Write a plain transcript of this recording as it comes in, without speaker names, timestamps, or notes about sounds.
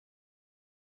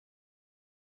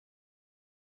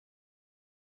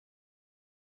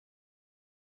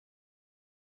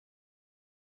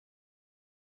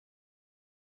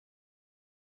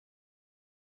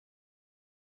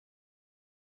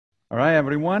All right,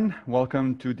 everyone.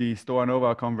 Welcome to the Stoa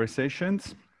Nova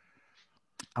Conversations.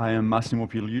 I am Massimo,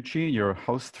 your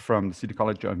host from the City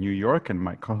College of New York, and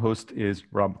my co-host is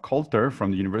Rob Coulter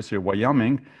from the University of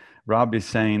Wyoming. Rob is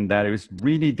saying that it was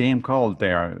really damn cold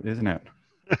there, isn't it?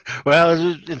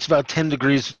 Well, it's about 10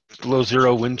 degrees below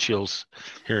zero wind chills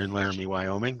here in Laramie,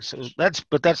 Wyoming. So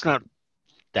that's not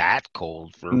that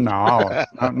cold for. No,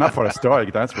 not for a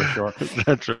Stoic, that's for sure.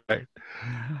 That's right.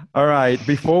 All right.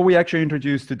 Before we actually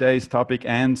introduce today's topic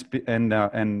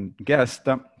and guest,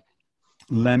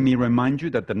 let me remind you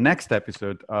that the next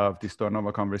episode of the Stoa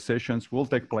Nova Conversations will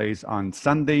take place on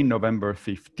Sunday, November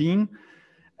 15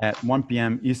 at 1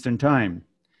 p.m. Eastern Time.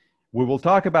 We will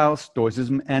talk about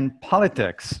Stoicism and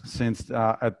politics, since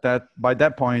by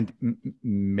that point,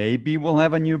 maybe we'll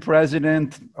have a new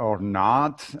president or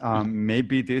not.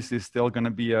 Maybe this is still going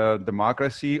to be a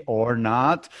democracy or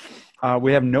not.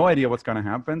 We have no idea what's going to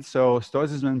happen. So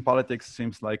Stoicism and politics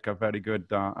seems like a very good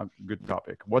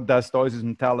topic. What does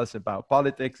Stoicism tell us about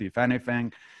politics, if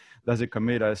anything? Does it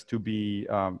commit us to be,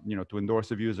 to endorse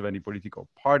the views of any political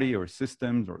party or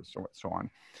systems or so on?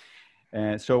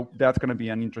 And so that's going to be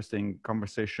an interesting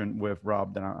conversation with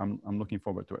Rob that I'm looking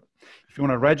forward to it. If you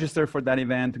want to register for that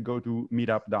event, go to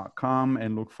meetup.com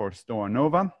and look for Stoa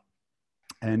Nova.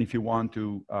 And if you want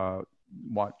to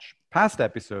watch past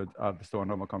episodes of the Stoa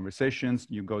Nova Conversations,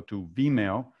 you go to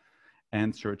Vimeo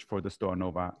and search for the Stoa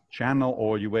Nova channel,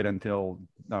 or you wait until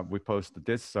we post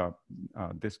the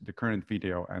current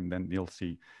video, and then you'll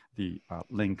see the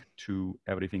link to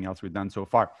everything else we've done so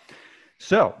far.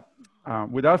 So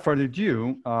without further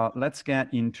ado, let's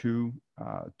get into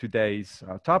today's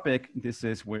topic.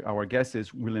 Our guest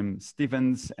is William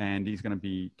Stevens, and he's going to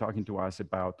be talking to us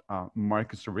about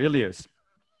Marcus Aurelius.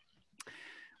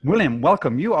 William,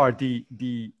 welcome. You are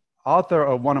the author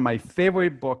of one of my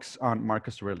favorite books on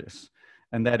Marcus Aurelius.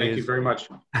 And that Thank you very much.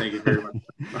 Thank you very much.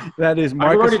 That is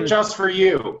Marcus. I wrote it just for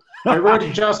you. I wrote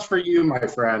it just for you, my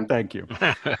friend. Thank you.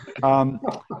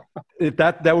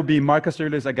 That would be Marcus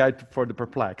Aurelius, A Guide for the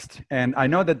Perplexed. And I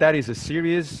know that is a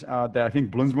series that I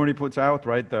think Bloomsbury puts out,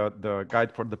 right? The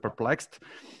Guide for the Perplexed.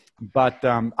 But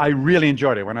I really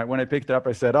enjoyed it. When I picked it up,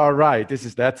 I said, all right,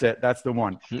 that's it. That's the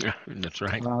one. Yeah, that's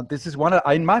right. This is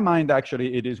in my mind,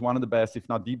 actually, it is one of the best, if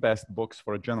not the best books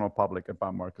for a general public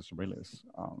about Marcus Aurelius.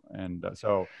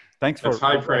 So thanks for— That's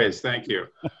high praise. Thank you.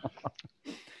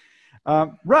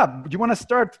 Rob, do you want to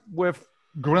start with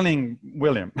grilling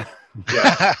William?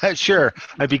 Yeah. Sure.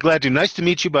 I'd be glad to. Nice to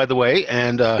meet you, by the way.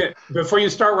 And okay. Before you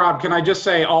start, Rob, can I just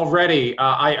say already,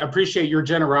 I appreciate your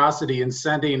generosity in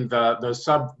sending the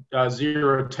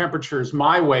sub-zero temperatures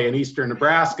my way in eastern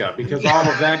Nebraska, because all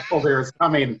of that cold air is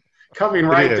coming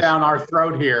right down our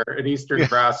throat here in eastern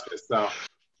Nebraska. So,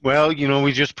 well,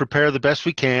 we just prepare the best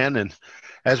we can, and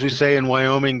as we say in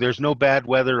Wyoming, there's no bad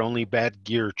weather, only bad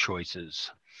gear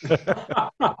choices.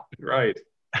 Right.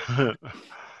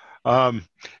 I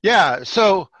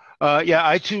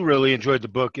too really enjoyed the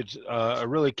book. It's a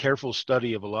really careful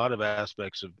study of a lot of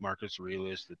aspects of Marcus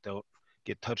Aurelius that don't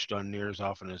get touched on near as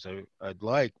often as I'd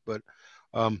like. But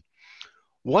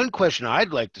one question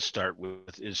I'd like to start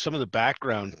with is some of the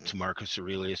background to Marcus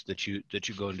Aurelius that you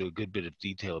go into a good bit of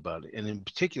detail about it. And in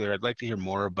particular, I'd like to hear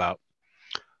more about,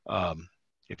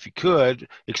 if you could,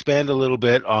 expand a little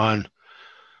bit on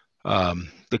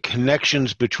the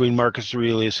connections between Marcus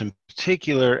Aurelius in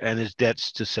particular and his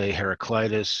debts to, say,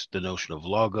 Heraclitus, the notion of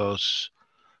logos,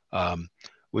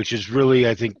 which is really,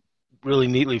 I think, really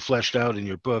neatly fleshed out in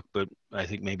your book, but I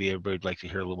think maybe everybody would like to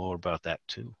hear a little more about that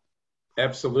too.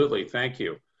 Absolutely. Thank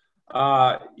you.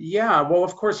 Well,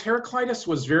 of course, Heraclitus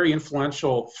was very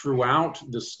influential throughout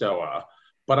the Stoa,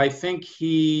 but I think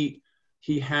he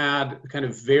had kind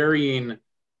of varying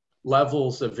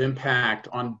levels of impact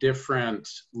on different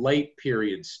late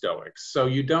period Stoics. So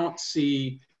you don't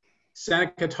see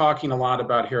Seneca talking a lot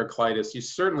about Heraclitus. You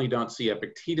certainly don't see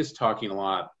Epictetus talking a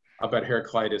lot about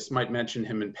Heraclitus. Might mention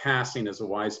him in passing as a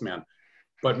wise man.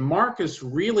 But Marcus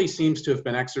really seems to have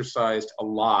been exercised a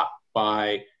lot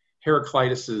by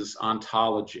Heraclitus's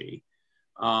ontology.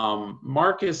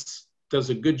 Marcus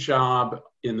does a good job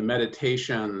in the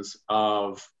Meditations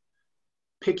of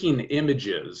picking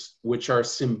images which are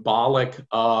symbolic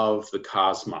of the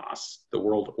cosmos, the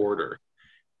world order.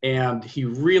 And he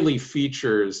really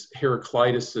features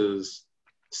Heraclitus's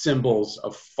symbols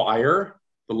of fire,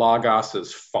 the logos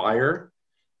as fire,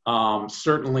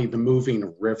 certainly the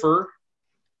moving river,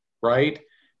 right?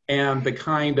 And the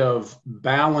kind of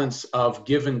balance of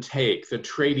give and take, the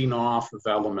trading off of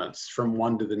elements from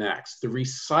one to the next, the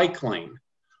recycling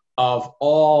of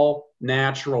all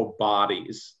natural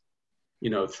bodies,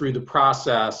 through the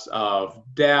process of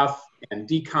death and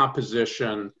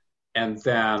decomposition and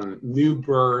then new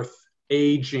birth,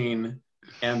 aging,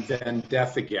 and then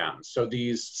death again. So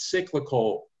these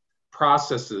cyclical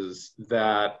processes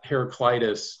that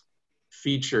Heraclitus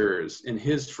features in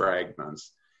his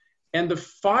fragments. And the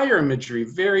fire imagery,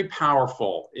 very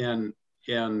powerful in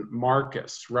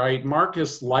Marcus, right?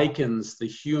 Marcus likens the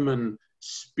human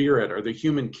spirit or the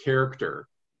human character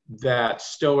that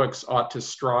Stoics ought to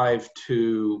strive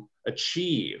to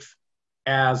achieve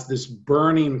as this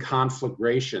burning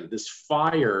conflagration, this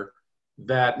fire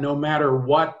that no matter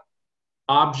what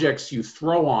objects you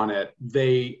throw on it,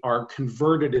 they are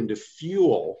converted into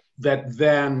fuel that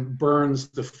then burns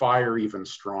the fire even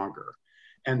stronger.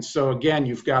 And so again,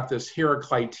 you've got this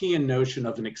Heraclitean notion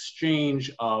of an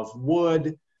exchange of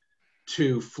wood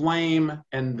to flame,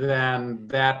 and then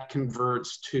that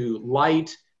converts to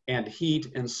light and heat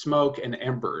and smoke and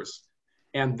embers.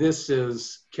 And this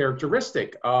is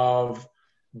characteristic of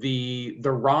the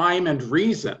rhyme and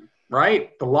reason,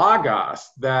 right? The logos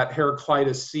that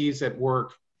Heraclitus sees at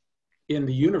work in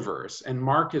the universe. And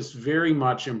Marcus very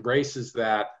much embraces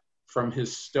that from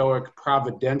his Stoic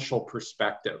providential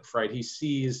perspective, right? He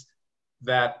sees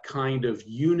that kind of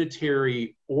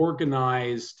unitary,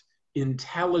 organized,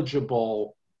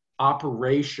 intelligible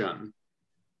operation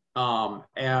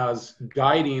as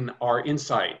guiding our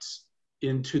insights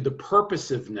into the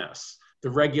purposiveness, the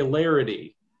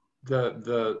regularity,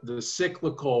 the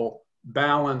cyclical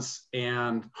balance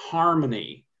and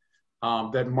harmony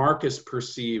that Marcus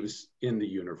perceives in the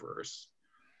universe.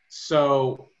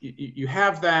 So you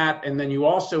have that, and then you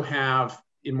also have,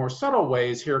 in more subtle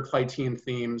ways, Heraclitean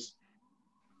themes,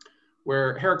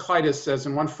 where Heraclitus says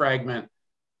in one fragment,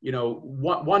 you know,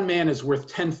 one man is worth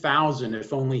 10,000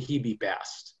 if only he be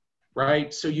best,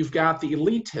 right? So you've got the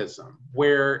elitism,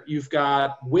 where you've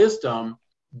got wisdom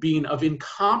being of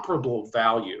incomparable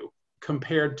value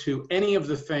compared to any of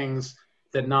the things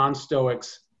that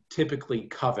non-Stoics typically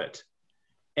covet.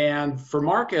 And for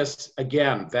Marcus,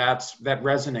 again, that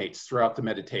resonates throughout the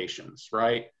meditations,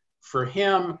 right? For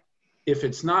him, if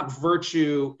it's not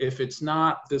virtue, if it's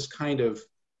not this kind of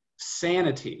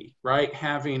sanity, right?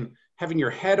 Having your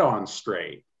head on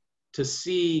straight to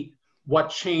see what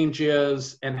change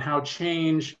is and how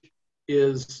change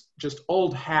is just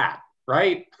old hat,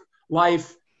 right?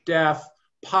 Life, death,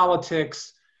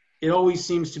 politics, it always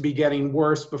seems to be getting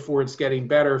worse before it's getting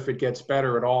better, if it gets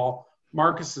better at all.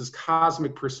 Marcus's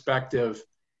cosmic perspective,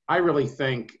 I really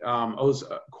think, owes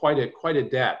quite a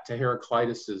debt to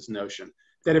Heraclitus's notion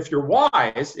that if you're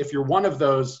wise, if you're one of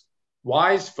those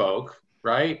wise folk,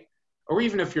 right, or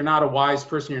even if you're not a wise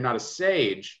person, you're not a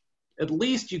sage, at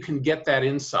least you can get that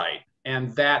insight,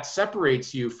 and that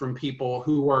separates you from people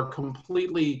who are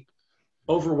completely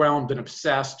overwhelmed and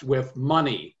obsessed with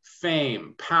money,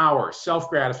 fame, power,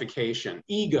 self-gratification,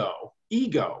 ego,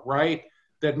 right?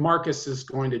 That Marcus is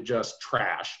going to just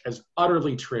trash as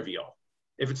utterly trivial.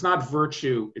 If it's not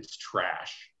virtue, it's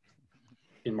trash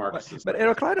in Marcus's. But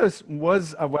Heraclitus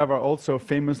was, however, also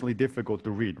famously difficult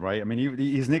to read, right? I mean,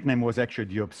 his nickname was actually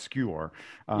the Obscure.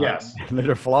 Yes.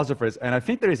 Later philosophers. And I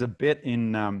think there is a bit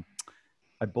in,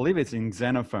 I believe it's in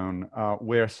Xenophon,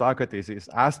 where Socrates is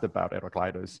asked about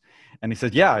Heraclitus, and he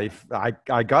says, "Yeah, if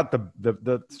I got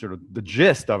the sort of the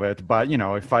gist of it, but you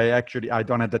know, if I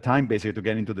don't have the time basically to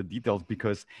get into the details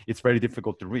because it's very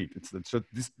difficult to read." So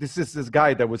this is this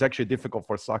guy that was actually difficult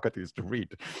for Socrates to read.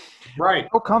 Right.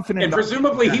 So confident, and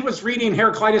presumably he was reading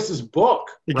Heraclitus's book.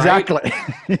 Exactly.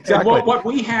 Right? Exactly. And what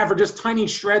we have are just tiny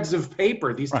shreds of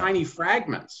paper, these tiny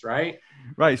fragments, right?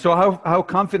 Right. So how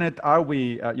confident are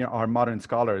we, our modern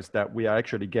scholars, that we are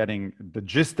actually getting the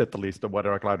gist, at least, of what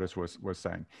Heraclitus was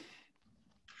saying?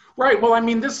 Right. Well,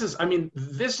 this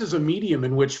is a medium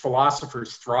in which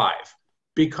philosophers thrive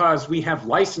because we have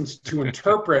license to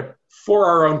interpret for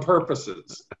our own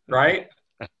purposes, right?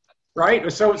 Right.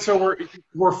 So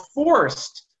we're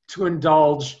forced to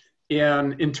indulge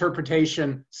in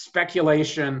interpretation,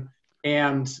 speculation,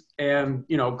 and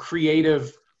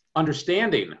creative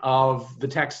understanding of the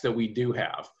text that we do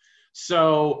have.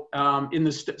 So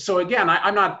again,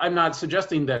 I'm not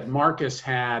suggesting that Marcus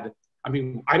had.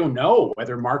 I don't know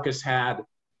whether Marcus had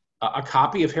a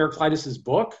copy of Heraclitus's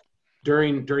book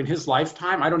during his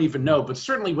lifetime. I don't even know, but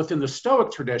certainly within the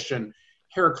Stoic tradition,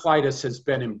 Heraclitus has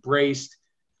been embraced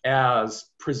as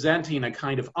presenting a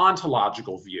kind of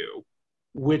ontological view,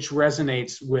 which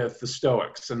resonates with the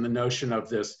Stoics and the notion of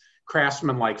this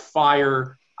craftsman-like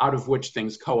fire out of which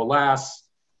things coalesce,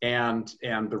 and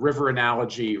the river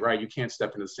analogy, right? You can't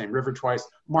step into the same river twice.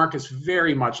 Marcus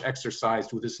very much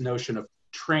exercised with this notion of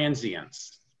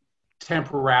transience,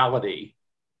 temporality,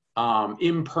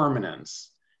 impermanence.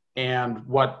 and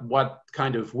what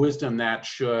kind of wisdom that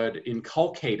should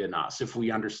inculcate in us if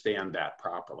we understand that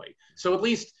properly. So at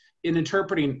least in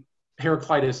interpreting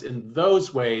Heraclitus in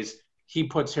those ways, he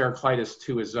puts Heraclitus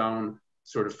to his own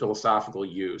sort of philosophical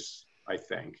use, I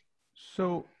think.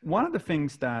 So one of the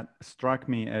things that struck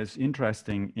me as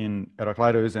interesting in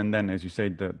Heraclitus, and then, as you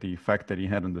said, the effect that he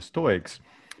had on the Stoics,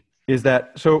 is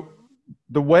that, so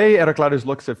the way Heraclitus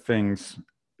looks at things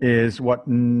is what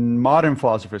modern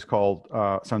philosophers call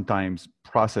sometimes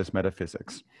process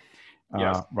metaphysics.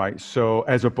 Yes. Right. So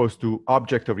as opposed to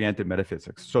object-oriented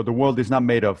metaphysics. So the world is not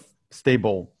made of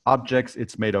stable objects,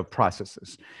 it's made of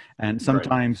processes. And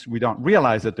sometimes we don't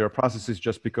realize that there are processes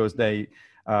just because they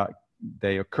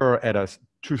occur at a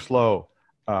too slow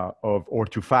or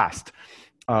too fast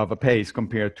of a pace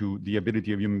compared to the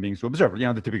ability of human beings to observe. You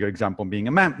know, the typical example being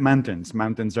mountains.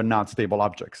 Mountains are not stable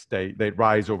objects. They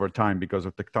rise over time because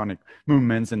of tectonic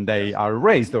movements, and they are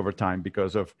raised over time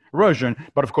because of erosion.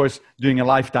 But of course, during a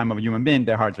lifetime of a human being,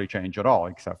 they hardly change at all,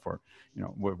 except for, you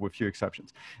know, with few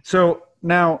exceptions. So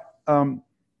now, the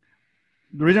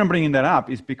reason I'm bringing that up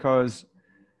is because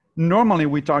normally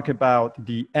we talk about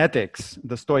the ethics,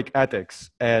 the Stoic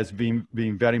ethics, as being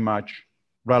very much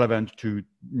relevant to,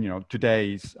 you know,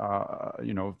 today's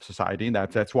you know, society.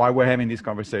 That's why we're having these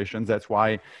conversations. That's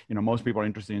why, you know, most people are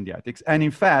interested in the ethics. And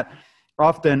in fact,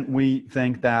 often we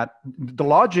think that the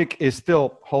logic is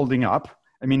still holding up.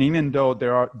 I mean, even though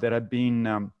there have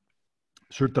been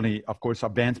certainly, of course,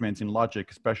 advancements in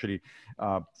logic, especially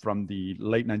from the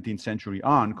late 19th century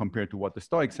on, compared to what the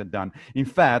Stoics had done. In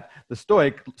fact, the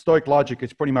Stoic logic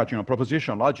is pretty much, you know,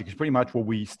 propositional logic is pretty much what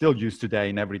we still use today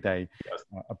in everyday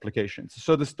applications.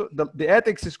 So the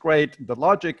ethics is great. The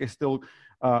logic is still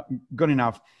good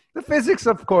enough. The physics,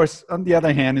 of course, on the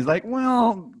other hand, is like,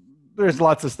 well, there's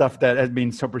lots of stuff that has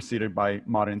been superseded by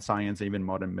modern science, even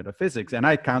modern metaphysics. And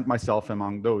I count myself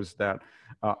among those that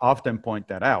often point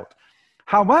that out.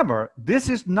 However, this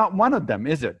is not one of them,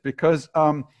 is it? Because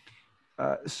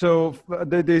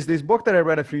there's this book that I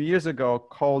read a few years ago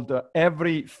called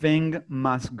Everything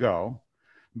Must Go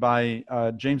by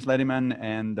James Lediman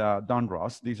and Don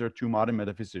Ross. These are two modern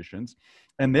metaphysicians.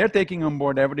 And they're taking on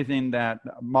board everything that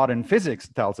modern physics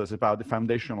tells us about the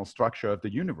foundational structure of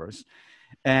the universe.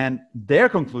 And their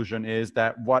conclusion is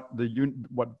that what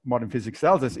modern physics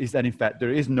tells us is that, in fact,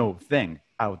 there is no thing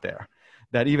out there.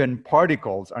 That even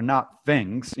particles are not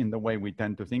things in the way we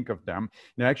tend to think of them.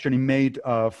 They're actually made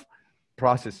of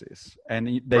processes.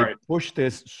 And they push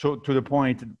this to the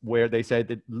point where they say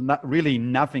that really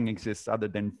nothing exists other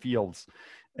than fields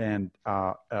and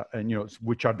you know,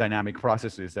 which are dynamic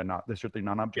processes. They're certainly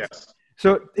not objects. Yes.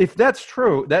 So if that's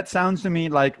true, that sounds to me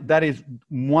like that is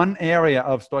one area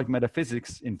of Stoic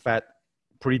metaphysics, in fact,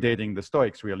 predating the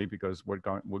Stoics, really, because we're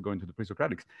going to the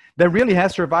pre-Socratics, that really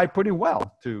has survived pretty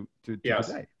well to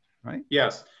today, right?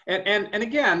 Yes, and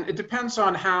again, it depends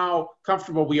on how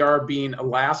comfortable we are being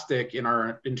elastic in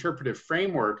our interpretive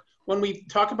framework when we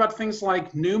talk about things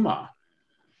like pneuma,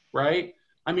 right?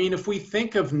 I mean, if we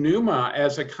think of pneuma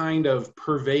as a kind of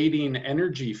pervading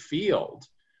energy field,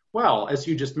 well, as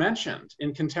you just mentioned,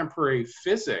 in contemporary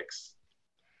physics,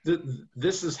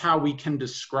 this is how we can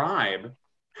describe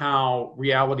how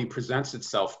reality presents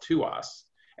itself to us.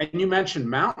 And you mentioned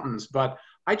mountains, but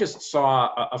I just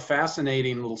saw a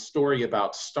fascinating little story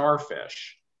about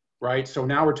starfish, right? So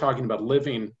now we're talking about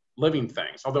living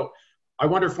things. Although I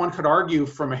wonder if one could argue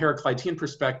from a Heraclitean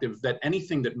perspective that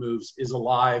anything that moves is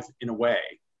alive in a way,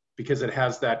 because it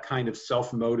has that kind of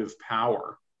self-motive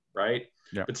power, right?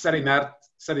 Yeah. But setting that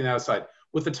aside,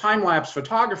 with the time-lapse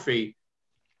photography,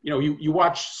 you know, you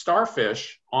watch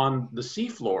starfish on the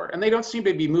seafloor and they don't seem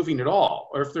to be moving at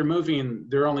all. Or if they're moving,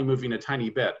 they're only moving a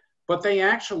tiny bit. But they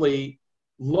actually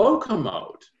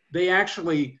locomote. They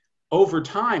actually, over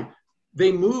time,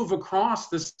 they move across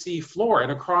the seafloor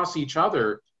and across each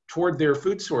other toward their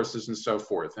food sources and so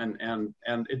forth. And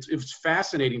it's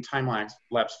fascinating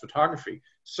time-lapse photography.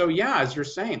 So yeah, as you're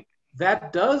saying,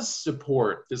 that does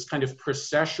support this kind of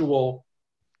processual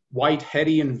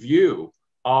Whiteheadian view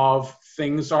of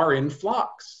things are in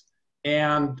flux.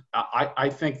 And I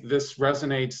think this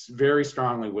resonates very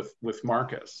strongly with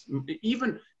Marcus,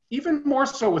 even more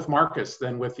so with Marcus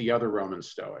than with the other Roman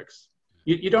Stoics.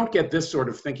 You don't get this sort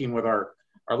of thinking with our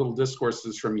little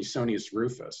discourses from Musonius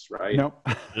Rufus, right? No,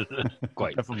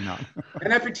 quite. Definitely not.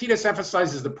 And Epictetus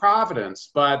emphasizes the providence,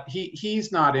 but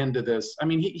he's not into this. I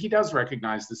mean, he does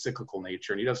recognize the cyclical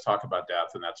nature, and he does talk about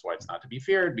death, and that's why it's not to be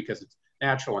feared, because it's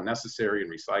natural and necessary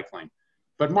and recycling.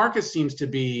 But Marcus seems to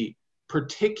be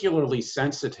particularly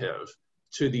sensitive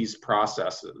to these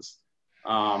processes.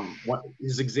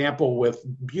 His example with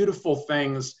beautiful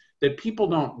things that people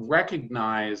don't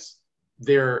recognize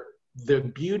the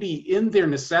beauty in their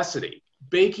necessity.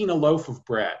 Baking a loaf of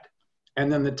bread,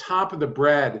 and then the top of the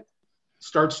bread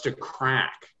starts to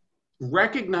crack.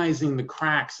 Recognizing the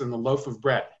cracks in the loaf of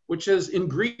bread, which is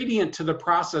ingredient to the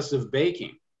process of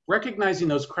baking. Recognizing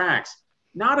those cracks,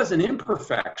 not as an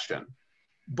imperfection,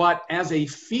 but as a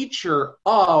feature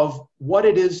of what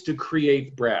it is to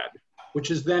create bread, which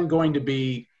is then going to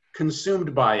be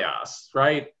consumed by us,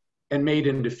 right? And made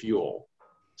into fuel.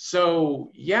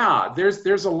 So yeah,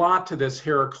 there's a lot to this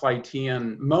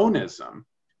Heraclitean monism,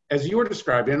 as you were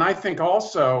describing. And I think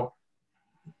also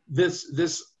this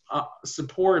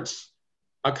supports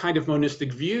a kind of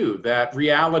monistic view that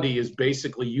reality is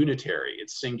basically unitary,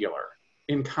 it's singular,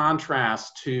 in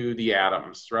contrast to the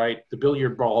atoms, right? The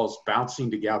billiard balls bouncing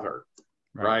together,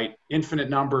 right? Infinite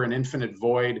number and infinite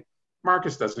void.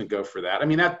 Marcus doesn't go for that. I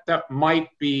mean, that might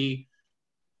be,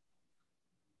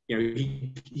 you know,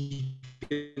 he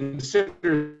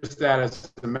considers that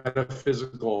as a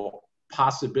metaphysical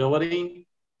possibility,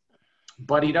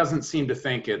 but he doesn't seem to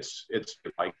think it's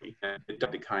likely. It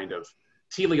does the kind of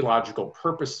teleological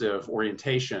purposive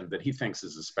orientation that he thinks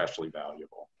is especially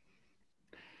valuable.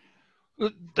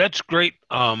 That's great,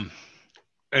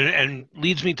 and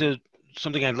leads me to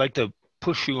something I'd like to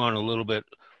push you on a little bit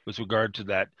with regard to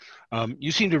that.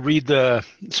 You seem to read the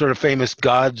sort of famous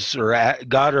God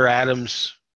or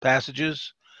atoms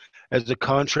passages as the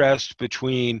contrast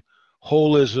between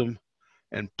holism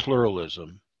and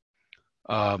pluralism.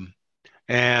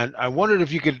 And I wondered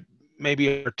if you could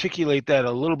maybe articulate that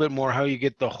a little bit more, how you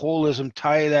get the holism,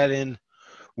 tie that in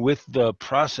with the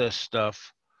process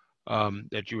stuff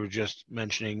that you were just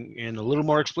mentioning in a little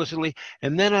more explicitly.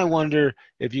 And then I wonder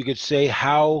if you could say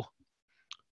how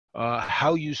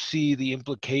you see the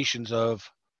implications of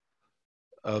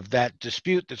that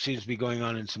dispute that seems to be going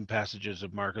on in some passages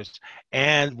of Marcus,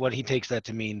 and what he takes that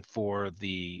to mean for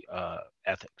the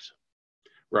ethics.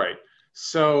 Right.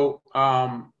 So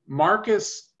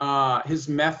Marcus, his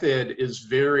method is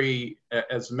very,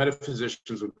 as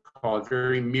metaphysicians would call it,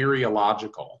 very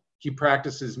mereological. He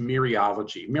practices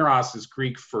mereology. Meros is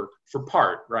Greek for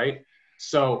part, right?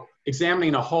 So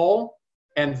examining a whole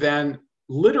and then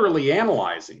literally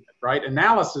analyzing it, right?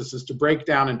 Analysis is to break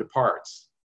down into parts.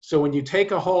 So when you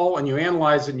take a whole and you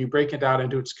analyze it and you break it out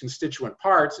into its constituent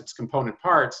parts, its component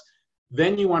parts,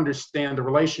 then you understand the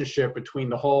relationship between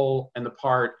the whole and the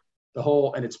part, the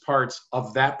whole and its parts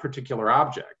of that particular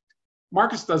object.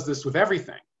 Marcus does this with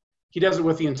everything. He does it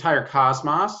with the entire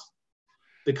cosmos.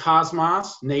 The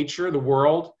cosmos, nature, the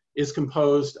world, is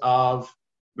composed of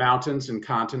mountains and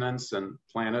continents and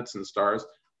planets and stars.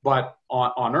 But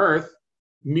on Earth,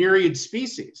 myriad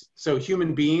species. So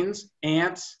human beings,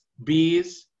 ants,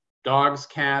 bees, dogs,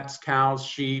 cats, cows,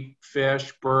 sheep,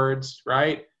 fish, birds,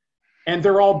 right? And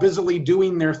they're all busily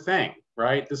doing their thing,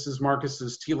 right? This is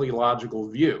Marcus's teleological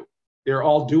view. They're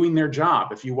all doing their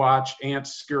job. If you watch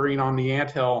ants scurrying on the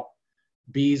anthill,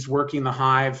 bees working the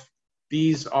hive,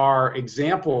 these are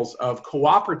examples of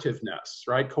cooperativeness,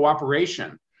 right?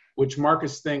 Cooperation, which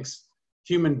Marcus thinks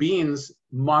human beings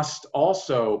must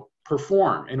also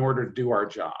perform in order to do our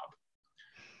job.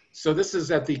 So this is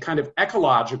at the kind of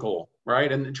ecological, right?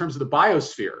 And in terms of the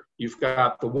biosphere, you've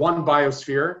got the one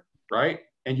biosphere, right?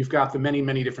 And you've got the many,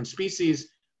 many different species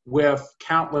with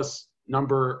countless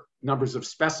numbers of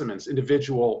specimens,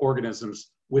 individual organisms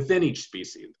within each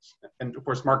species. And of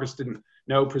course, Marcus didn't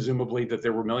know, presumably, that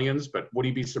there were millions, but would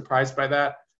he be surprised by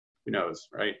that? Who knows,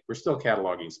 right? We're still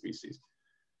cataloging species.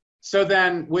 So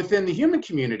then within the human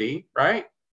community, right,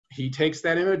 he takes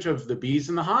that image of the bees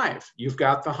in the hive. You've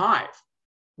got the hive.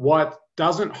 What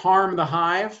doesn't harm the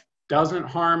hive doesn't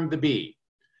harm the bee.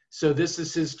 So this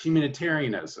is his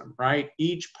communitarianism, right?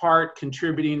 Each part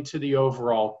contributing to the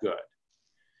overall good.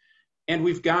 And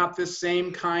we've got this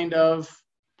same kind of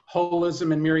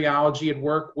holism and mereology at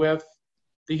work with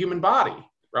the human body,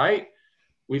 right?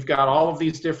 We've got all of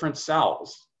these different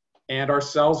cells, and our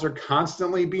cells are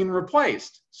constantly being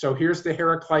replaced. So here's the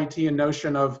Heraclitean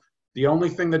notion of the only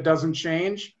thing that doesn't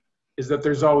change is that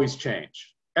there's always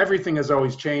change. Everything is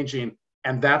always changing,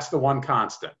 and that's the one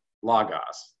constant,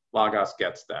 logos. Logos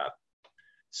gets that.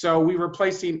 So we're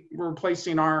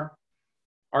replacing our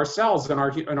cells in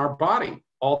our body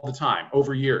all the time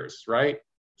over years, right?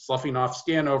 Sloughing off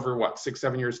skin over what,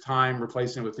 6-7 years time,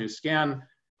 replacing it with new skin.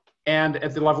 And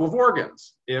at the level of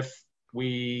organs, if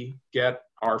we get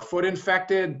our foot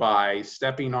infected by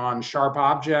stepping on sharp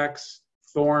objects,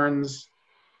 thorns,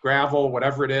 gravel,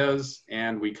 whatever it is,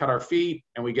 and we cut our feet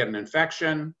and we get an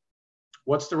infection,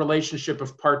 what's the relationship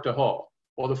of part to whole?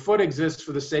 Well, the foot exists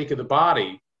for the sake of the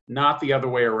body, not the other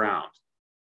way around.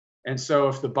 And so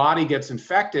if the body gets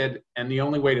infected and the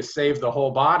only way to save the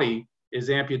whole body is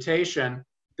amputation,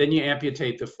 then you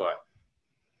amputate the foot.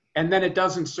 And then it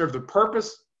doesn't serve the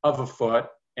purpose of a foot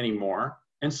anymore.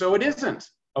 And so it isn't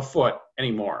a foot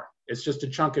anymore. It's just a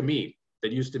chunk of meat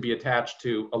that used to be attached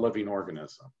to a living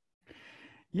organism.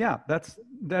 Yeah, that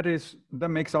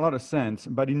makes a lot of sense.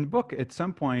 But in the book, at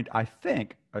some point, I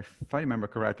think, if I remember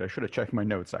correctly, I should have checked my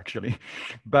notes actually,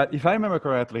 but if I remember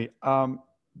correctly,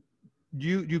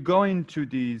 you go into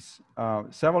these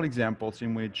several examples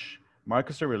in which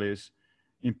Marcus Aurelius,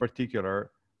 in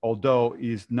particular, although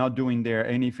is not doing there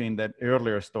anything that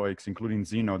earlier Stoics, including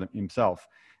Zeno himself,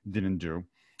 didn't do,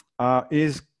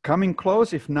 is coming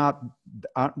close, if not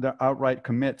the outright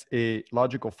commits a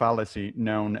logical fallacy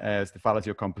known as the fallacy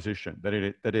of composition.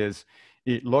 That is,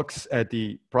 it looks at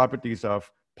the properties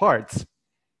of parts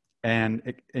and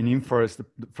infers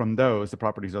from those the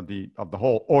properties of the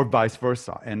whole, or vice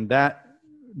versa. And that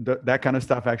kind of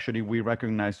stuff actually we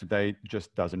recognize today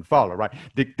just doesn't follow, right?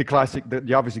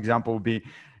 The obvious example would be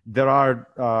there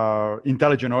are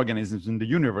intelligent organisms in the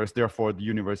universe, therefore the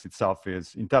universe itself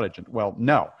is intelligent. Well,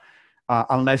 no.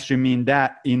 Unless you mean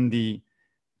that in the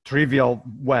trivial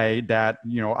way that,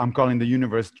 I'm calling the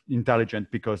universe intelligent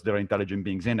because there are intelligent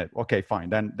beings in it. Okay, fine,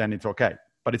 then it's okay.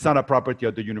 But it's not a property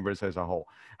of the universe as a whole.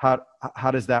 How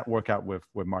does that work out with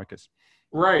Marcus?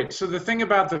 Right. So the thing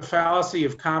about the fallacy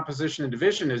of composition and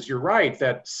division is you're right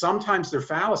that sometimes they're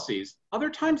fallacies, other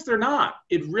times they're not.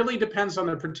 It really depends on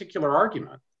the particular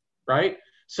argument, right?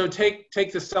 So take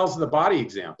the cells of the body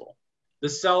example. The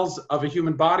cells of a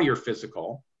human body are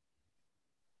physical.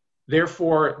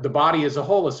 Therefore, the body as a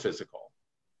whole is physical.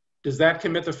 Does that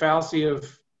commit the fallacy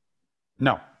of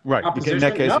right? Composition? In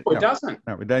that case, no, it doesn't.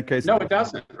 No, in that case, no, it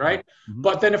doesn't. Right? Mm-hmm.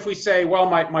 But then if we say, well,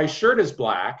 my shirt is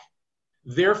black,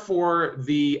 therefore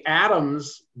the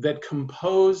atoms that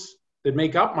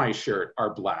make up my shirt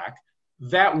are black,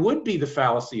 that would be the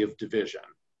fallacy of division,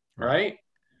 right?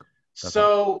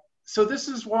 So this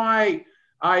is why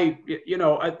in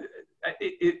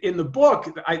the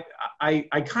book,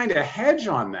 I kind of hedge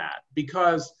on that,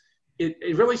 because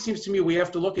it really seems to me we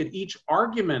have to look at each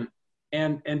argument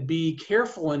and be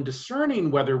careful and discerning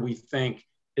whether we think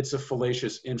it's a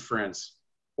fallacious inference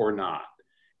or not.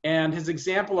 And his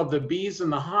example of the bees in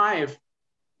the hive,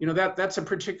 that's a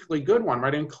particularly good one,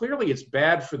 right? And clearly it's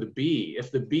bad for the bee.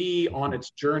 If the bee on its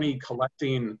journey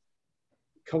collecting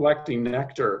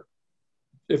nectar,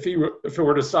 if it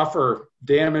were to suffer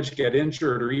damage, get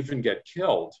injured, or even get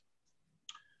killed,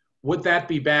 would that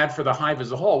be bad for the hive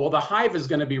as a whole? Well, the hive is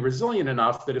going to be resilient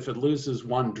enough that if it loses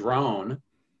one drone,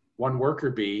 one worker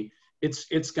bee,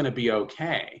 it's going to be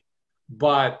okay.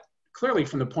 But clearly,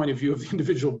 from the point of view of the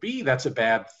individual bee, that's a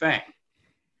bad thing.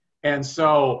 And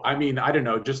so, I mean, I don't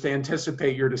know, just to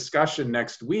anticipate your discussion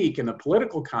next week in the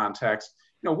political context,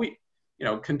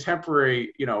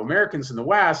 contemporary, Americans in the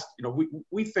West,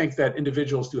 we think that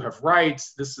individuals do have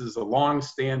rights. This is a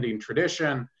long-standing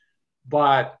tradition.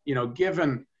 But,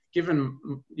 given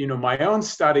my own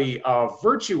study of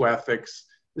virtue ethics,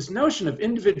 this notion of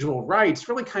individual rights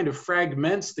really kind of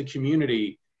fragments the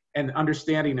community and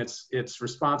understanding its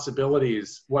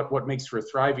responsibilities, what makes for a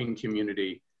thriving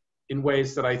community, in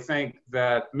ways that I think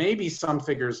that maybe some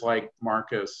figures like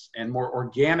Marcus and more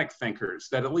organic thinkers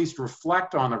that at least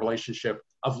reflect on the relationship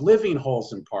of living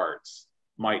wholes and parts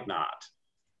might not.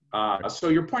 So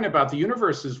your point about the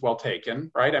universe is well taken,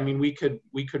 right? I mean, we could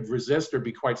resist or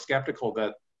be quite skeptical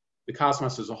that the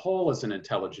cosmos as a whole is an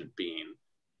intelligent being.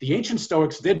 The ancient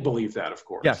Stoics did believe that, of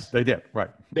course. Yes, they did,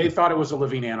 right. They thought it was a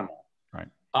living animal. Right.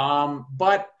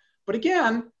 But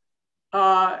again,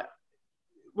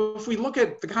 if we look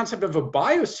at the concept of a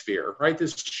biosphere, right,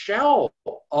 this shell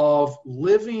of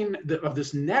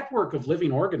this network of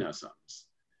living organisms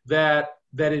that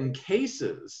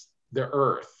encases the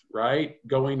Earth, right,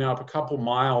 going up a couple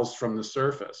miles from the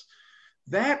surface,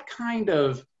 that kind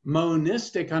of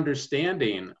monistic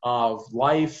understanding of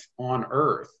life on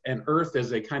Earth and Earth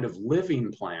as a kind of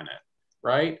living planet,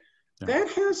 right? Yeah. That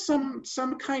has some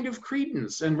kind of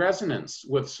credence and resonance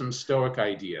with some Stoic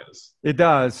ideas. It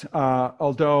does.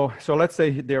 Although, so let's stay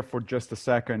there for just a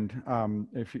second,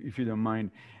 if you don't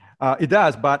mind. It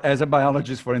does, but as a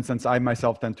biologist, for instance, I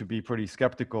myself tend to be pretty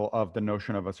skeptical of the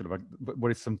notion of a sort of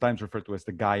what is sometimes referred to as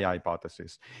the Gaia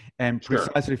hypothesis. And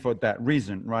precisely for that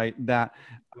reason, right, that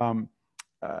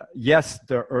yes,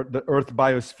 the Earth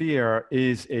biosphere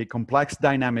is a complex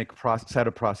dynamic set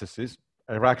of processes.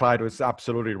 Heraclito is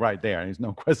absolutely right there. There's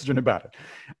no question about it.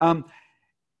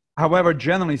 However,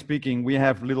 generally speaking, we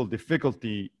have little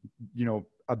difficulty,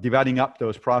 dividing up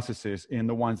those processes in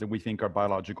the ones that we think are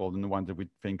biological and the ones that we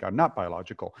think are not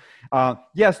biological.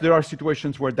 Yes, there are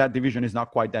situations where that division is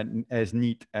not quite that as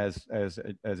neat as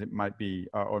it might be,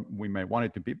 or we may want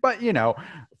it to be. But you know,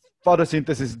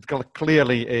 photosynthesis is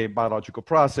clearly a biological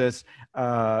process.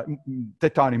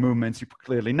 Tectonic movements,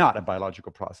 clearly not a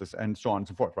biological process, and so on and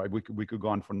so forth. Right? We could go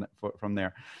on from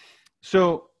there.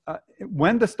 So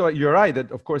when the Stoic, you're right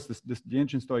that of course the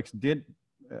ancient Stoics did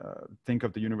think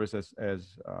of the universe as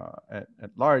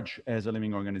at large as a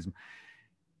living organism.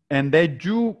 And they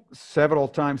do several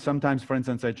times. Sometimes, for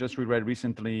instance, I just reread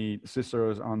recently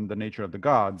Cicero's On the Nature of the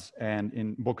Gods. And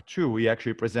in book 2, he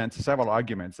actually presents several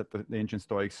arguments that the ancient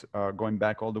Stoics, going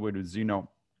back all the way to Zeno,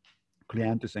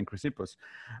 Cleanthus, and Chrysippus.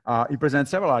 He presents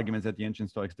several arguments that the ancient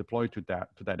Stoics deployed to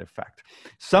that effect.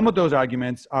 Some of those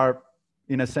arguments are,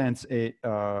 in a sense, a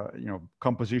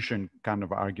composition kind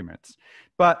of arguments,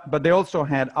 but they also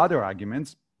had other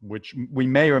arguments which we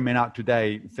may or may not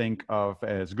today think of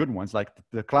as good ones. Like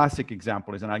the classic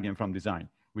example is an argument from design,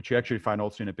 which you actually find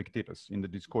also in Epictetus. In the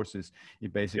Discourses,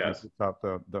 it basically puts out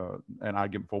an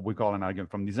argument, what we call an argument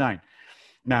from design.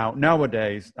 Now,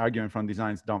 nowadays, argument from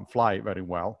designs don't fly very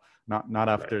well. Not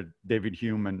after David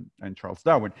Hume and Charles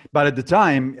Darwin. But at the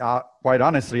time, quite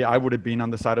honestly, I would have been on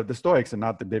the side of the Stoics and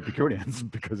not the Epicureans,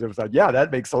 because it was like, yeah,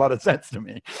 that makes a lot of sense to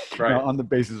me, on the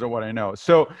basis of what I know.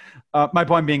 So my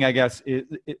point being, I guess, is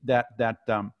that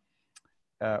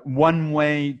one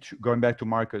way to, going back to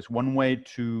Marcus, one way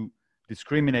to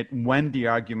discriminate when the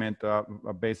argument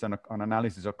based on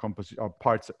analysis of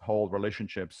parts whole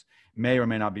relationships may or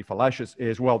may not be fallacious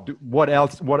is, well, what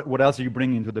else are you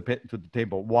bringing to the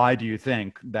table? Why do you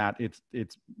think that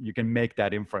you can make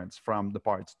that inference from the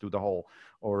parts to the whole,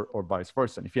 or vice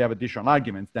versa? And if you have additional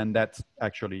arguments, then that's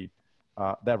actually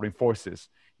that reinforces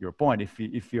your point.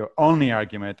 If your only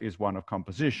argument is one of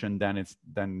composition, then it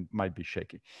might be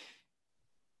shaky.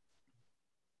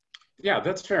 Yeah,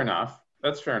 that's fair enough.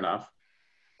 That's fair enough.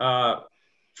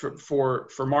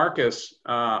 For Marcus,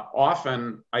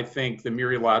 often I think the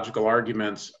mereological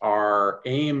arguments are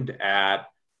aimed at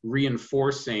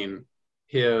reinforcing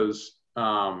his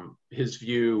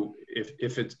view.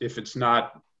 If it's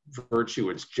not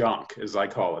virtue, it's junk, as I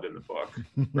call it in the book,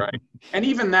 right? And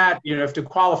even that, you have to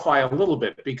qualify a little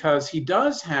bit, because he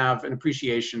does have an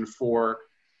appreciation for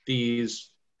these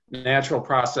natural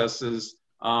processes.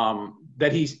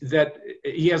 That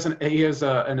he has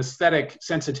an aesthetic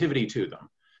sensitivity to them.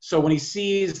 So when he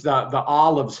sees the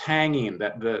olives hanging,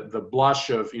 that the blush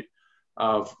of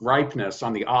ripeness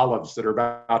on the olives that are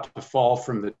about to fall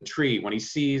from the tree, when he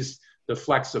sees the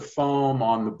flecks of foam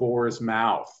on the boar's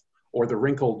mouth, or the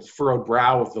wrinkled, furrowed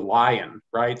brow of the lion,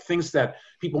 right? Things that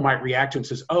people might react to and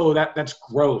says, oh, that's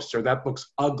gross, or that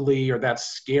looks ugly, or that's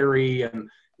scary, and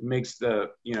it makes the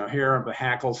hair of the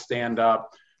hackle stand up.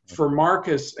 For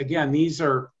Marcus, again, these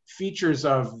are features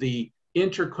of the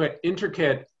intricate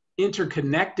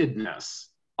interconnectedness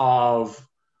of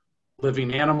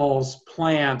living animals,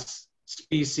 plants,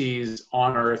 species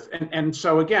on Earth. And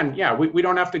so again, yeah, we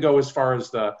don't have to go as far as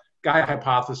the Gaia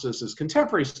hypothesis as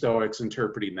contemporary Stoics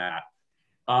interpreting that.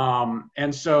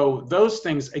 And so those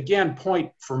things, again,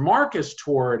 point for Marcus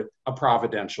toward a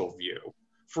providential view.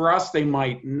 For us, they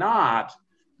might not,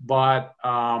 but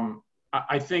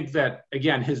I think that,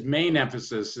 again, his main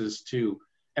emphasis is to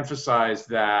emphasize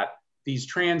that these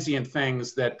transient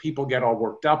things that people get all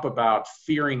worked up about,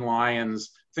 fearing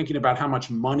lions, thinking about how much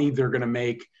money they're going to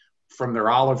make from their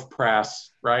olive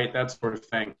press, right? That sort of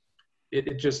thing.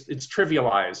 It's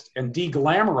trivialized and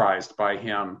de-glamorized by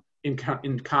him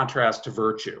in contrast to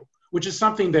virtue, which is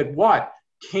something that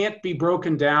can't be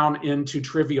broken down into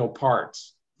trivial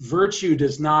parts. Virtue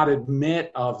does not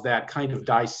admit of that kind of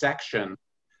dissection,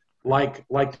 like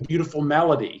the beautiful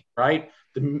melody, right?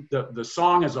 The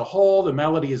song as a whole, the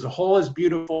melody as a whole is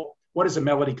beautiful. What is a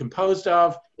melody composed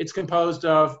of? It's composed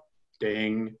of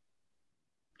ding,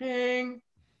 ding,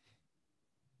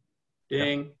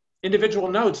 ding. Yep. Individual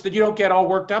notes that you don't get all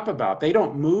worked up about. They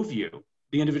don't move you,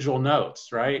 the individual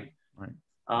notes, right? Right.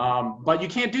 But you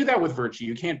can't do that with virtue.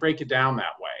 You can't break it down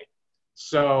that way.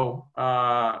 So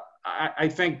I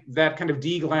think that kind of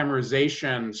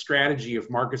de-glamorization strategy of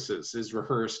Marcus's is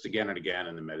rehearsed again and again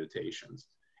in the Meditations,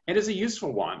 and is a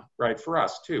useful one, right, for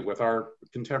us too, with our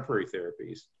contemporary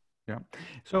therapies. Yeah.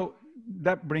 So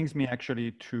that brings me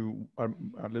actually to a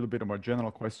little bit of a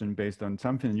general question based on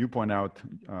something you point out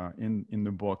in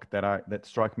the book that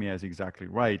struck me as exactly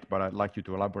right, but I'd like you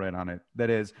to elaborate on it. That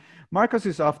is, Marcus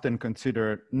is often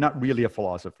considered not really a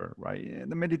philosopher, right?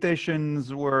 The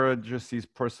Meditations were just his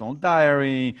personal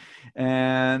diary,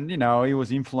 and he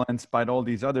was influenced by all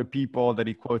these other people that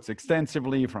he quotes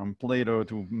extensively, from Plato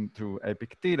to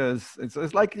Epictetus.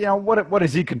 It's like, what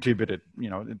has he contributed?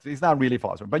 He's not really a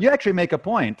philosopher. But you actually make a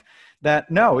point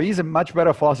that no, he's a much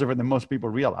better philosopher than most people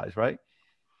realize, right?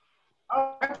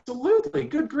 Oh, absolutely.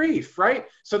 Good grief, right?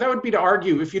 So that would be to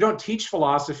argue, if you don't teach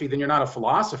philosophy, then you're not a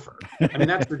philosopher. I mean,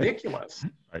 that's ridiculous,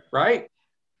 right?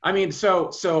 I mean, so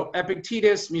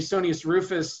Epictetus, Musonius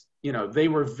Rufus, they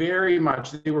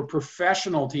were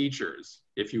professional teachers,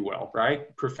 if you will,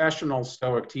 right? Professional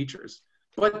Stoic teachers.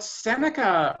 But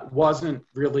Seneca wasn't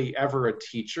really ever a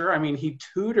teacher. I mean, he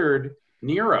tutored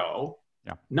Nero,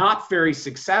 not very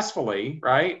successfully,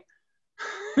 right?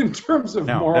 In terms of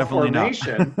moral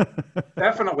formation,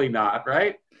 definitely not,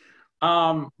 right?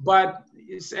 And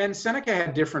Seneca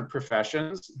had different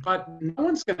professions, but no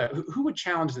one's who would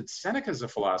challenge that Seneca's a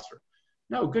philosopher?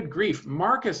 No, good grief.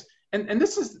 Marcus, and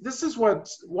this is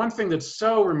what's one thing that's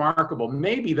so remarkable,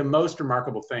 maybe the most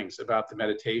remarkable things about the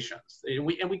Meditations.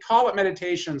 We call it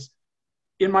Meditations.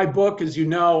 In my book, as you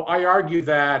know, I argue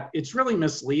that it's really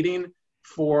misleading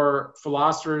for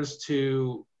philosophers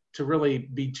to really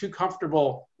be too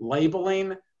comfortable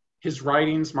labeling his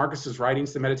writings, Marcus's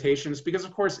writings, the Meditations, because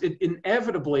of course it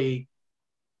inevitably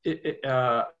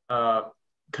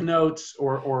connotes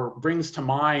or brings to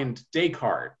mind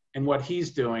Descartes and what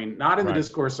he's doing, not in the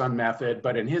Discourse on Method,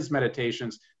 but in his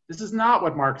Meditations. This is not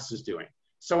what Marcus is doing.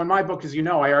 So in my book, as you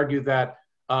know, I argue that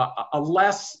a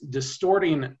less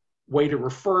distorting way to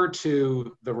refer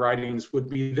to the writings would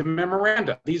be the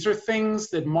memoranda. These are things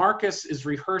that Marcus is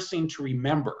rehearsing to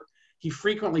remember. He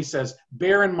frequently says,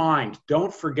 bear in mind,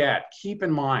 don't forget, keep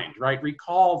in mind, right?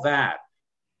 Recall that.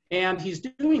 And he's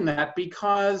doing that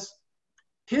because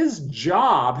his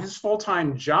job, his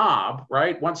full-time job,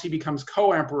 right, once he becomes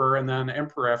co-emperor and then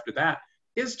emperor after that,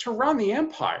 is to run the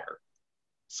empire.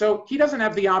 So he doesn't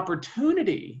have the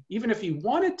opportunity, even if he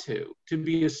wanted to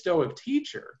be a Stoic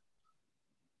teacher.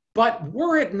 But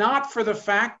were it not for the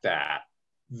fact that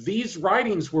these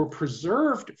writings were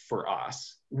preserved for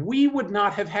us, we would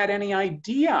not have had any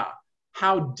idea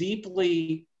how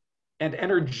deeply and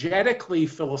energetically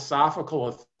philosophical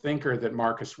a thinker that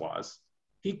Marcus was.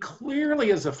 He clearly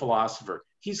is a philosopher.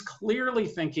 He's clearly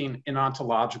thinking in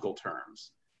ontological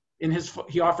terms.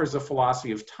 He offers a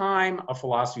philosophy of time, a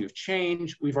philosophy of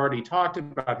change. We've already talked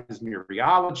about his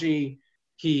mereology.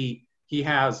 He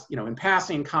has, in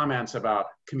passing, comments about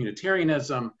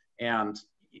communitarianism and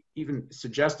even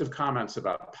suggestive comments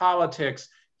about politics.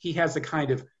 He has a kind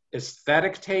of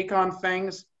aesthetic take on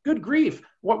things. Good grief.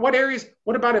 What areas,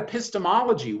 what about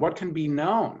epistemology? What can be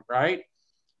known, right?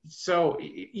 So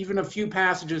even a few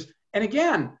passages, and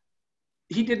again,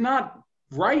 he did not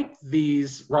write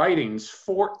these writings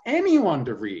for anyone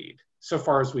to read, so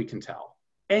far as we can tell.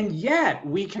 And yet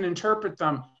we can interpret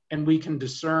them and we can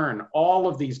discern all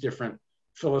of these different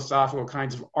philosophical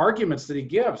kinds of arguments that he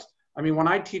gives. I mean, when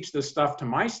I teach this stuff to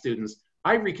my students,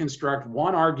 I reconstruct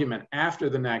one argument after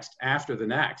the next,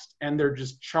 and they're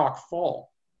just chock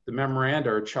full. The memoranda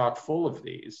are chock full of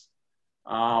these.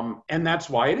 And that's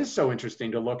why it is so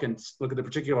interesting to look at the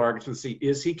particular argument and see,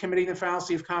 is he committing the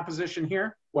fallacy of composition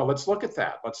here? Well, let's look at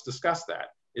that. Let's discuss that.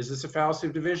 Is this a fallacy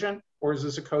of division, or is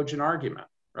this a cogent argument,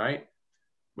 right?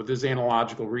 With his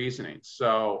analogical reasoning.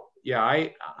 So yeah,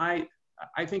 I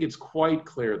think it's quite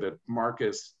clear that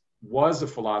Marcus was a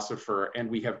philosopher, and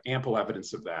we have ample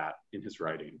evidence of that in his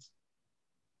writings.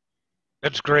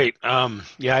 That's great.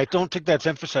 Yeah, I don't think that's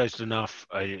emphasized enough.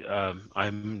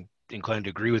 I'm inclined to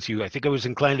agree with you. I think I was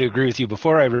inclined to agree with you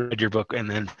before I read your book, and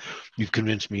then you've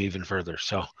convinced me even further.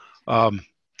 So,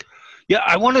 yeah,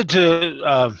 I wanted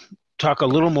to talk a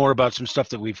little more about some stuff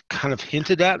that we've kind of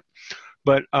hinted at,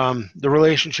 but the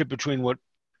relationship between what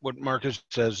Marcus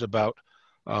says about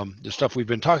the stuff we've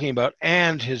been talking about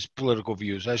and his political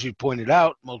views. As you pointed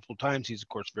out multiple times, he's of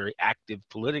course very active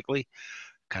politically,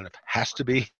 kind of has to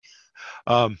be.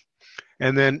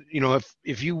 And then,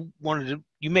 if you wanted to,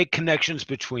 you make connections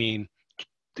between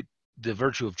the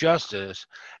virtue of justice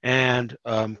and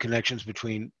connections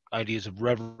between ideas of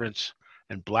reverence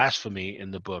and blasphemy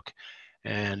in the book.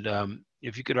 And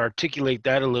if you could articulate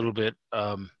that a little bit,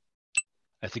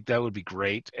 I think that would be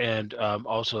great. And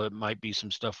also, it might be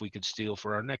some stuff we could steal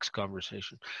for our next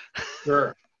conversation.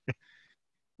 Sure.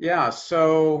 Yeah.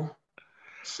 So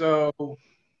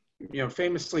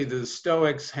famously, the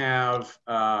Stoics have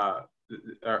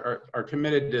are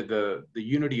committed to the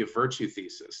unity of virtue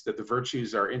thesis, that the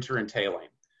virtues are interentailing.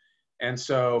 And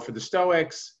so for the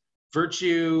Stoics,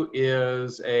 virtue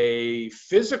is a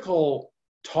physical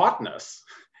tautness.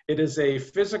 It is a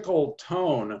physical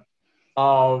tone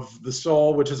of the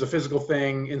soul, which is a physical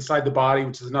thing, inside the body,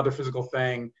 which is another physical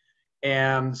thing.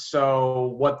 And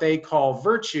so what they call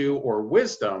virtue or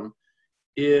wisdom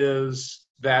is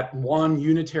that one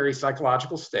unitary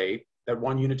psychological state, that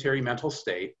one unitary mental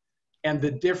state. And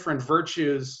the different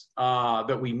virtues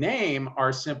that we name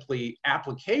are simply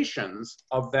applications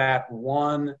of that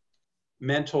one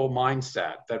mental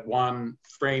mindset, that one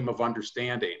frame of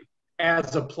understanding,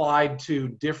 as applied to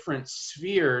different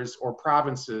spheres or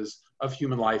provinces of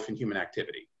human life and human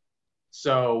activity.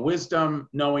 So wisdom,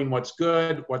 knowing what's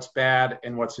good, what's bad,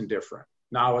 and what's indifferent.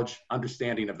 Knowledge,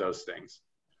 understanding of those things.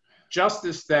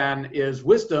 Justice then is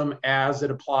wisdom as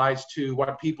it applies to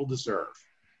what people deserve,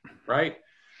 right?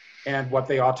 And what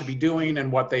they ought to be doing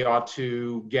and what they ought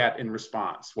to get in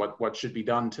response, what should be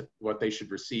done to what they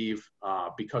should receive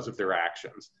because of their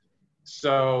actions.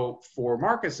 So for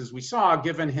Marcus, as we saw,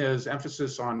 given his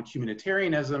emphasis on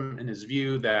humanitarianism and his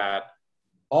view that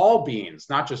all beings,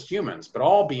 not just humans, but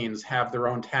all beings have their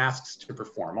own tasks to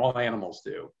perform, all animals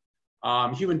do.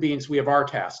 Human beings, we have our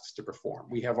tasks to perform.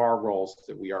 We have our roles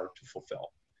that we are to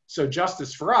fulfill. So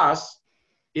justice for us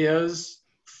is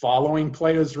following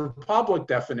Plato's Republic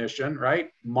definition, right?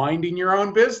 Minding your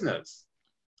own business,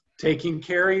 taking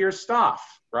care of your stuff,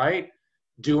 right?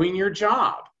 Doing your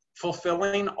job,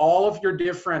 fulfilling all of your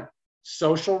different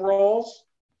social roles,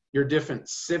 your different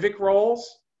civic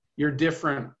roles, your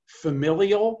different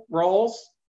familial roles,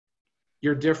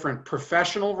 your different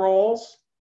professional roles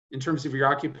in terms of your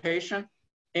occupation,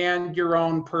 and your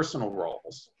own personal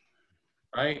roles,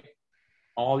 right?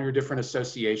 All your different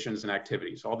associations and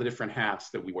activities, all the different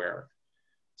hats that we wear.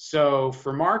 So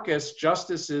for Marcus,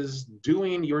 justice is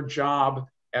doing your job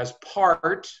as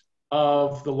part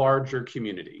of the larger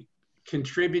community,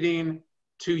 contributing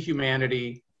to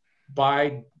humanity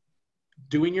by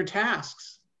doing your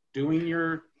tasks, doing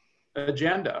your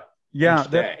agenda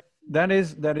each day. That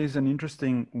is an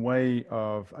interesting way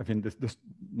of, I think, this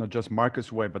not just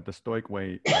Marcus' way, but the Stoic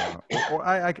way, or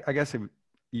I guess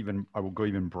I will go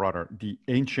even broader. The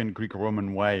ancient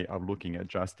Greek-Roman way of looking at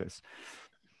justice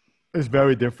is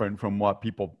very different from what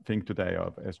people think today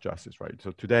of as justice, right?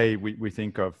 So today we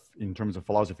think of, in terms of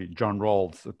philosophy, John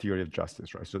Rawls' theory of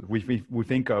justice, right? So we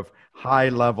think of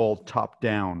high-level,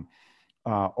 top-down,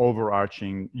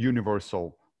 overarching,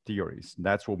 universal theories.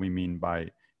 That's what we mean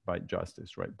by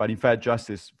justice, right? But in fact,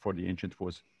 justice for the ancients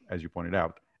was, as you pointed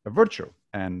out, a virtue,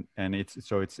 and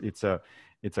it's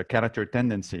a character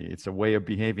tendency. It's a way of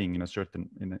behaving in a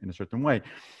certain way,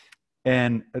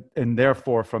 and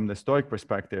therefore, from the Stoic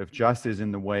perspective, justice,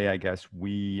 in the way I guess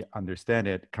we understand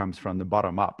it, comes from the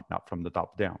bottom up, not from the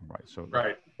top down, right? So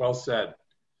right, well said.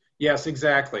 Yes,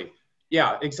 exactly.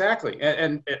 Yeah, exactly.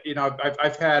 And you know,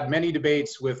 I've had many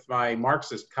debates with my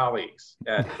Marxist colleagues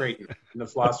at Creighton in the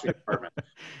philosophy department,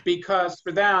 because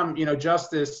for them, you know,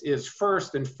 justice is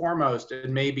first and foremost,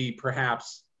 and maybe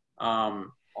perhaps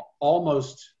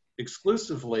almost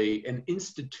exclusively, an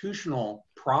institutional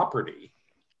property.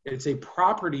 It's a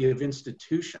property of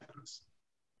institutions.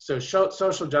 So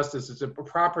social justice is a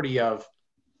property of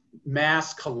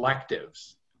mass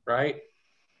collectives, right?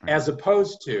 As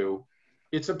opposed to,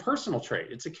 it's a personal trait,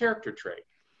 it's a character trait,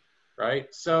 right?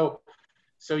 So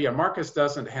yeah, Marcus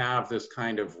doesn't have this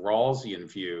kind of Rawlsian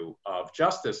view of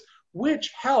justice,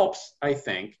 which helps, I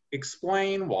think,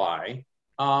 explain why,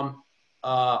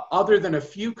 other than a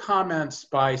few comments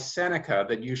by Seneca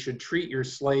that you should treat your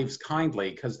slaves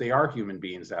kindly because they are human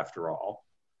beings after all,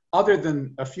 other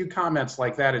than a few comments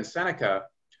like that in Seneca,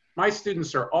 my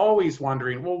students are always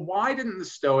wondering, well, why didn't the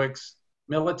Stoics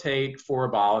militate for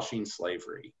abolishing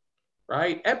slavery?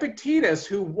 Right? Epictetus,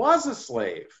 who was a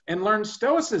slave and learned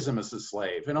Stoicism as a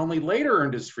slave and only later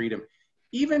earned his freedom,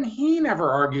 even he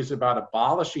never argues about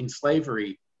abolishing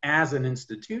slavery as an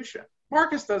institution.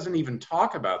 Marcus doesn't even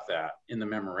talk about that in the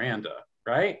memoranda,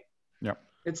 right? Yeah.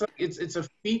 It's a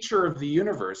feature of the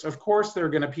universe. Of course, there are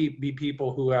going to be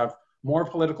people who have more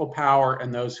political power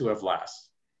and those who have less.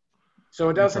 So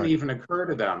it doesn't even occur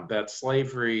to them that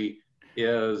slavery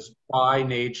is by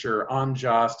nature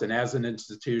unjust and as an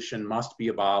institution must be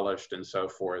abolished and so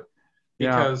forth.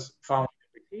 Because following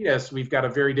Epictetus, we've got a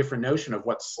very different notion of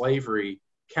what slavery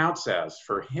counts as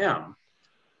for him.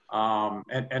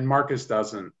 And Marcus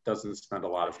doesn't spend a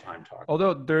lot of time talking.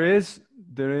 Although there is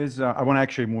I want to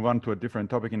actually move on to a different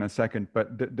topic in a second,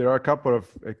 but there are a couple of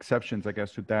exceptions, I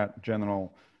guess, to that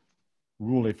general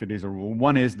rule, if it is a rule.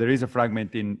 One is there is a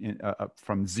fragment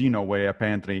from Zeno where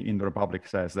apparently in the Republic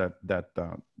says that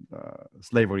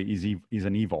slavery is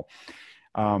an evil.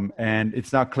 And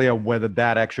it's not clear whether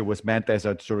that actually was meant as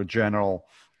a sort of general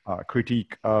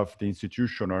critique of the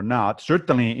institution or not.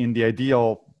 Certainly in the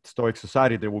ideal Stoic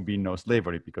society, there would be no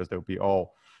slavery because there would be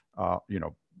all,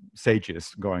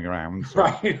 sages going around. So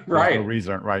right. no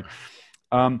reason, right?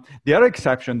 The other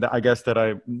exception that I guess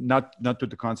that not to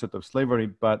the concept of slavery,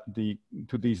 but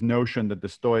to this notion that the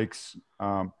Stoics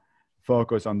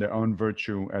focus on their own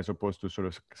virtue as opposed to sort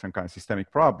of some kind of systemic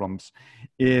problems,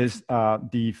 is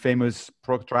the famous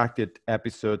protracted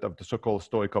episode of the so-called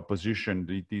Stoic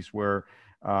opposition. These were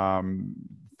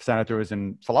senators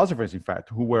and philosophers, in fact,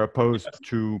 who were opposed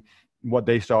to what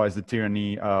they saw as the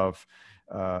tyranny of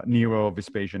Nero,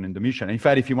 Vespasian, and Domitian. In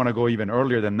fact, if you want to go even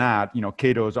earlier than that,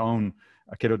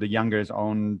 Cato the Younger's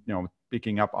own,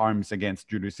 picking up arms against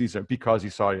Julius Caesar because he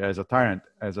saw it as a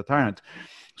tyrant.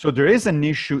 So there is an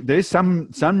issue. There is some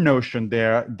notion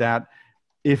there that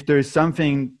if there is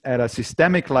something at a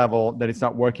systemic level that is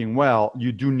not working well,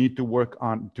 you do need to work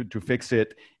on to fix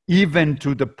it, even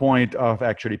to the point of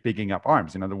actually picking up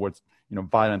arms. In other words,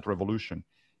 violent revolution.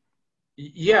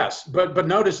 Yes, but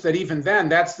notice that even then,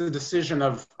 that's the decision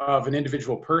of an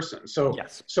individual person. So,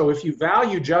 yes. So if you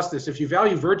value justice, if you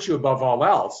value virtue above all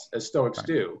else, as Stoics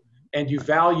do, and you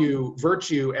value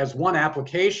virtue as one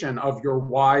application of your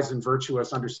wise and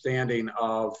virtuous understanding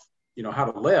of how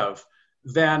to live,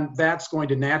 then that's going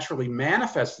to naturally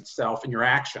manifest itself in your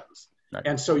actions. Right.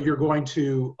 And so you're going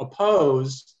to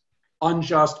oppose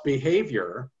unjust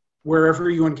behavior wherever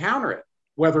you encounter it.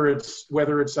 Whether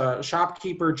it's a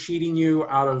shopkeeper cheating you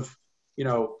out of,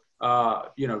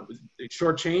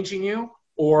 shortchanging you,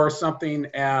 or something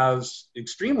as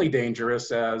extremely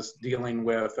dangerous as dealing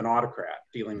with an autocrat,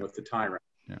 dealing with the tyrant,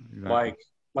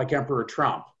 like Emperor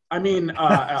Trump. I mean,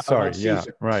 sorry, yeah,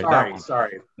 right.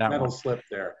 Sorry, mental slip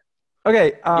there.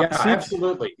 Okay.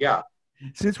 Absolutely, yeah.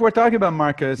 Since we're talking about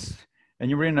Marcus, and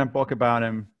you're reading a book about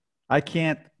him, I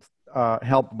can't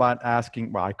help but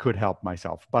asking, well, I could help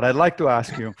myself, but I'd like to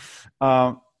ask you,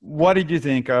 what did you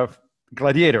think of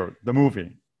Gladiator, the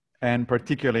movie? And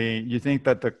particularly, you think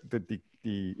that the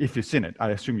if you've seen it,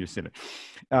 I assume you've seen it.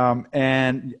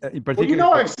 And in particular,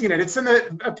 well, I've seen it. It's in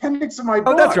the appendix of my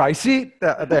book. Oh, that's right. See,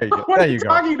 there you go. What there are you go.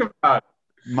 Talking about?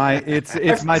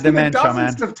 It's my dementia, man.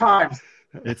 Dozens of times.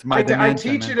 It's my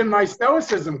dementia. I teach it in my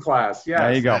Stoicism class. Yes.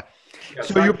 There you go. Yes,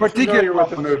 So you're particularly with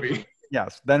the movie.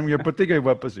 Yes, then you're particularly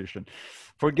well positioned.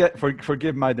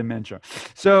 Forgive my dementia.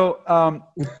 So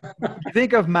you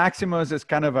think of Maximus as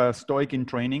kind of a Stoic in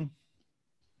training?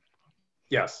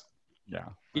 Yes. Yeah.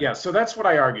 Yeah. So that's what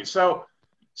I argue. So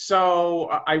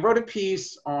I wrote a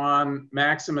piece on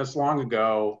Maximus long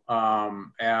ago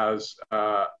as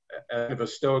a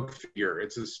Stoic figure.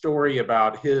 It's a story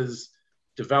about his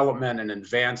development and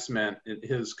advancement,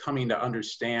 his coming to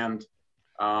understand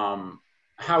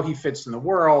how he fits in the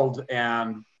world,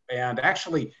 and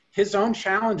actually his own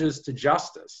challenges to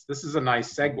justice. This is a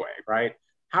nice segue, right?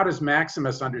 How does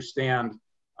Maximus understand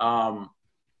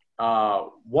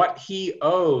what he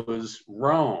owes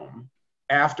Rome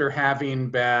after having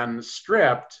been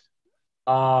stripped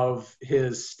of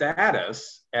his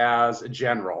status as a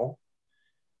general?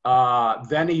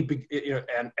 Then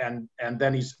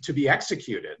then he's to be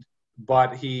executed,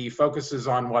 but he focuses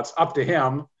on what's up to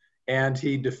him, and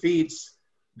he defeats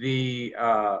the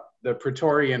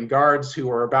Praetorian guards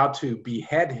who are about to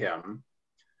behead him,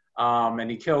 and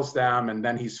he kills them, and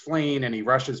then he's fleeing and he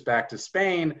rushes back to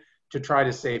Spain to try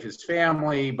to save his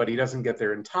family, but he doesn't get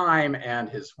there in time, and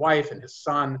his wife and his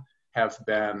son have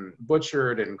been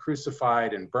butchered and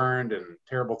crucified and burned and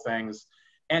terrible things,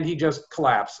 and he just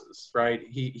collapses, right?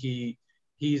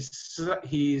 He's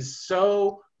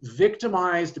so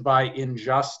victimized by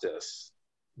injustice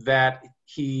that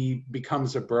he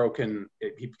becomes a broken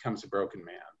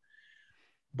man.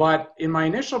 But in my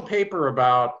initial paper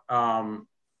about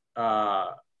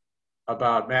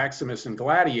Maximus and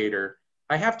Gladiator,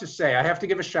 I have to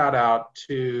give a shout out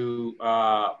to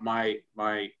my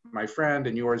friend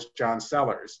and yours, John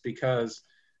Sellers, because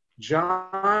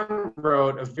John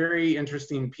wrote a very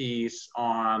interesting piece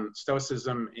on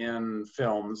Stoicism in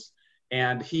films,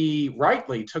 and he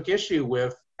rightly took issue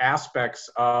with aspects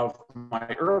of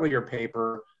my earlier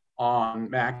paper on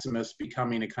Maximus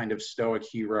becoming a kind of Stoic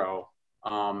hero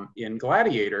in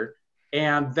Gladiator.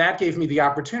 And that gave me the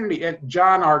opportunity.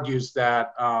 John argues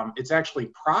that it's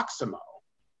actually Proximo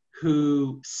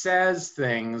who says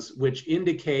things which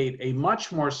indicate a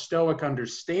much more Stoic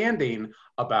understanding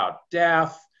about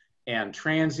death and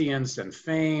transience and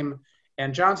fame.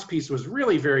 And John's piece was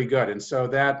really very good. And so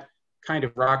that kind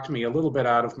of rocked me a little bit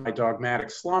out of my dogmatic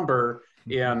slumber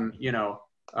in,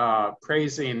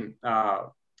 praising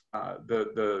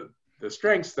the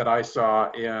strengths that I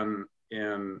saw in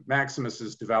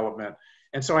Maximus's development.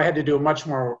 And so I had to do a much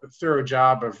more thorough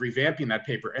job of revamping that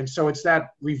paper. And so it's that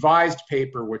revised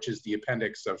paper, which is the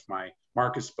appendix of my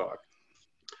Marcus book.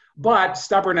 But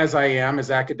stubborn as I am,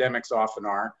 as academics often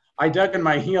are, I dug in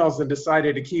my heels and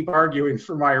decided to keep arguing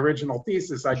for my original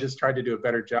thesis. I just tried to do a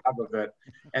better job of it.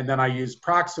 And then I used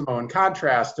Proximo and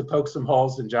contrast to poke some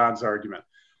holes in John's argument.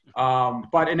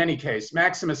 But in any case,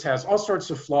 Maximus has all sorts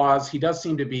of flaws. He does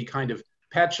seem to be kind of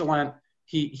petulant.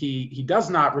 He does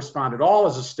not respond at all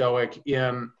as a Stoic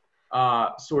in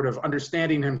sort of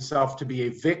understanding himself to be a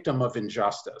victim of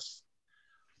injustice.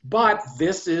 But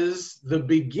this is the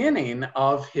beginning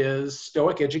of his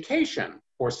Stoic education,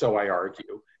 or so I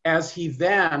argue, as he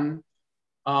then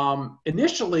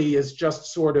initially is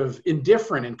just sort of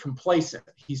indifferent and complacent.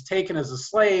 He's taken as a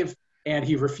slave and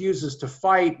he refuses to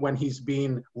fight when he's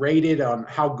being rated on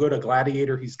how good a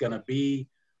gladiator he's going to be.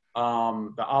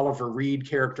 The Oliver Reed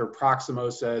character Proximo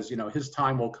says, his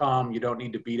time will come. You don't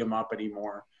need to beat him up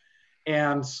anymore.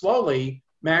 And slowly,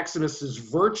 Maximus's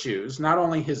virtues, not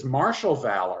only his martial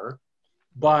valor,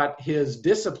 but his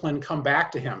discipline come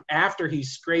back to him after he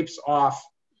scrapes off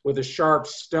with a sharp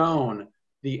stone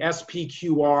the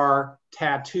SPQR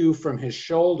tattoo from his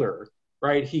shoulder,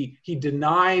 right? He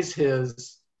denies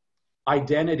his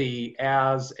identity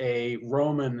as a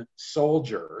Roman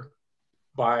soldier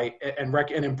and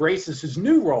embraces his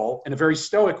new role in a very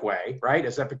Stoic way, right?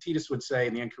 As Epictetus would say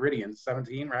in the Enchiridion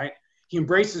 17, right? He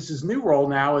embraces his new role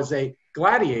now as a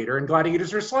gladiator, and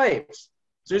gladiators are slaves.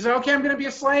 So he's like, okay, I'm going to be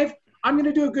a slave. I'm going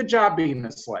to do a good job being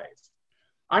a slave.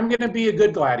 I'm going to be a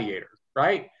good gladiator,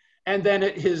 right? And then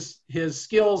his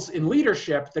skills in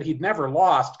leadership that he'd never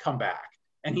lost come back,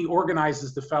 and he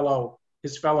organizes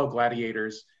his fellow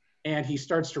gladiators, and he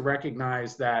starts to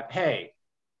recognize that, hey,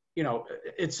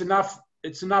 it's enough.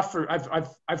 It's enough for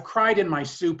I've cried in my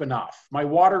soup enough. My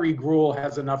watery gruel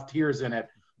has enough tears in it.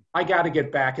 I got to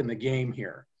get back in the game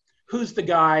here. Who's the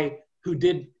guy who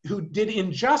did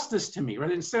injustice to me?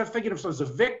 Right? Instead of thinking of himself as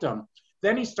a victim,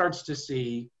 then he starts to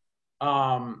see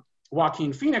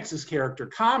Joaquin Phoenix's character,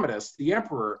 Commodus, the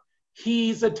emperor.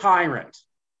 He's a tyrant,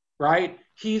 right?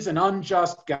 He's an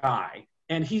unjust guy,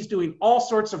 and he's doing all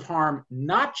sorts of harm,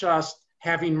 not just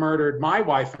having murdered my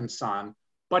wife and son,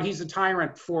 but he's a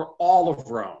tyrant for all of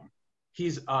Rome.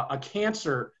 He's a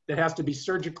cancer that has to be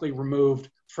surgically removed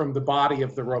from the body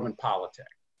of the Roman politic.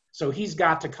 So he's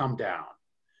got to come down.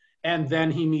 And then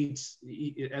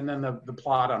the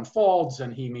plot unfolds,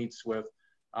 and he meets with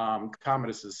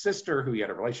Commodus's sister, who he had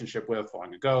a relationship with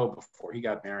long ago before he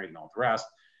got married and all the rest.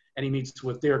 And he meets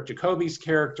with Derek Jacobi's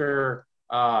character,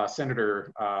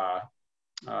 Senator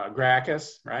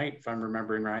Gracchus, right? If I'm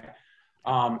remembering right.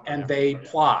 And they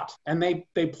plot,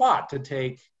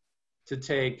 to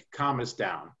take Commodus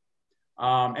down.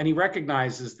 And he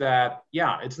recognizes that,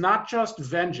 it's not just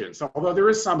vengeance, although there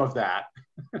is some of that.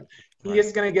 He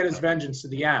is going to get his vengeance to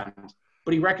the end,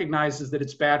 but he recognizes that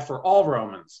it's bad for all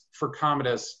Romans for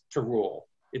Commodus to rule.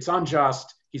 It's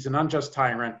unjust. He's an unjust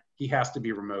tyrant. He has to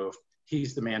be removed.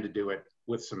 He's the man to do it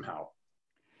with some help.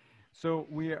 So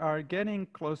we are getting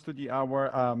close to the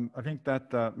hour. I think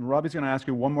that Rob is going to ask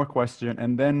you one more question,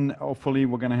 and then hopefully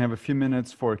we're going to have a few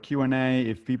minutes for Q&A.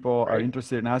 If people are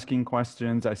interested in asking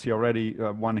questions, I see already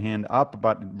one hand up,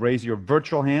 but raise your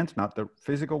virtual hand, not the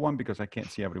physical one, because I can't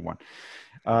see everyone.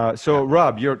 So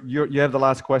Rob, you have the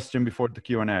last question before the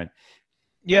Q&A.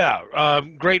 Yeah,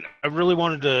 great. I really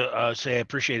wanted to say I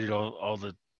appreciated all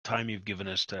the time you've given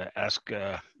us to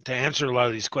answer a lot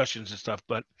of these questions and stuff,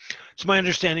 but it's my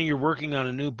understanding you're working on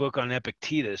a new book on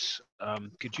Epictetus.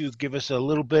 Could you give us a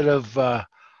little bit of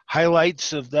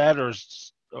highlights of that,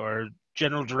 or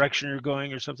general direction you're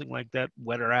going, or something like that?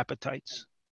 Whet our appetites.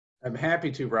 I'm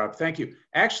happy to, Rob. Thank you.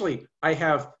 Actually, I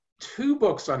have 2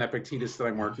 books on Epictetus that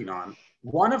I'm working on.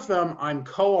 One of them I'm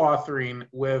co-authoring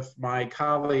with my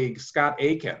colleague Scott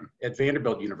Aiken at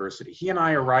Vanderbilt University. He and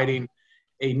I are writing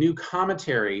a new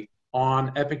commentary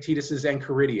on Epictetus's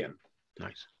Enchiridion.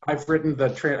 Nice. I've written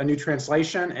a new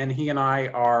translation, and he and I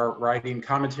are writing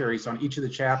commentaries on each of the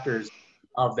chapters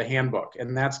of the handbook,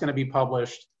 and that's going to be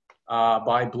published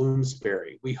by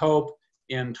Bloomsbury. We hope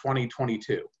in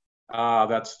 2022.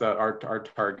 That's our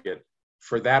target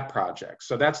for that project.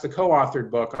 So that's the co-authored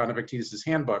book on Epictetus's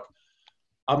handbook.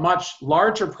 A much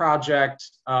larger project,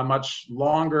 a much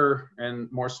longer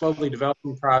and more slowly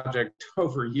developing project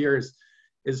over years,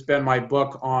 has been my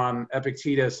book on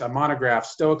Epictetus, a monograph,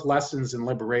 Stoic Lessons in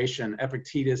Liberation,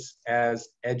 Epictetus as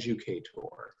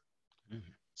Educator.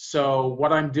 Mm-hmm. So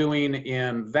what I'm doing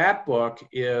in that book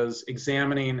is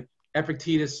examining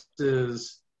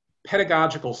Epictetus's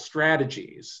pedagogical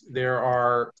strategies. There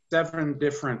are 7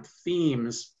 different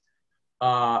themes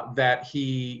that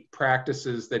he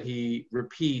practices, that he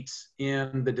repeats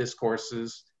in the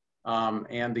discourses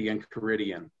and the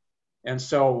Enchiridion. And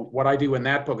so what I do in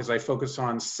that book is I focus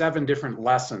on 7 different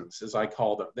lessons, as I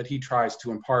call them, that he tries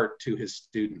to impart to his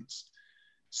students.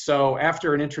 So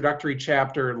after an introductory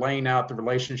chapter laying out the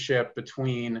relationship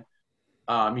between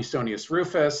Musonius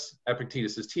Rufus,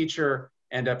 Epictetus's teacher,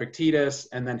 and Epictetus,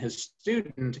 and then his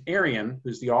student, Arion,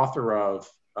 who's the author of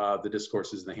the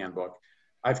discourses in the handbook,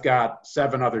 I've got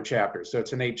 7 other chapters. So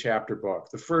it's an 8-chapter book.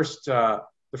 The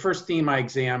first theme I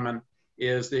examine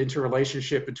is the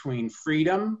interrelationship between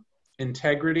freedom,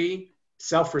 integrity,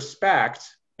 self-respect,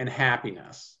 and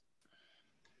happiness.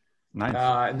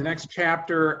 Nice. In the next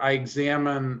chapter, I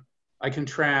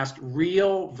contrast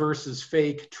real versus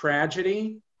fake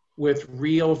tragedy with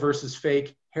real versus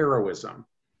fake heroism.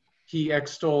 He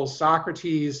extols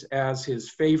Socrates as his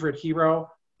favorite hero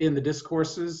in the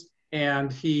discourses, and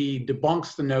he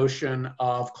debunks the notion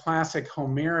of classic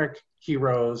Homeric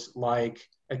heroes like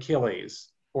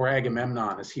Achilles or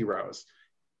Agamemnon as heroes.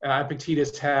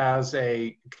 Epictetus has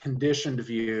a conditioned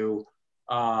view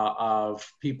of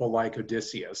people like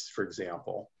Odysseus, for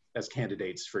example, as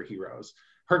candidates for heroes.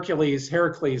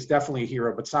 Heracles, definitely a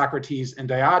hero, but Socrates and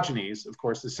Diogenes, of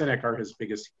course, the Cynic, are his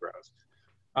biggest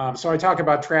heroes. So I talk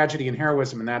about tragedy and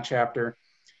heroism in that chapter.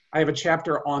 I have a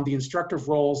chapter on the instructive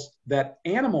roles that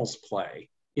animals play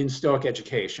in Stoic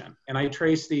education. And I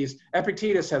trace these.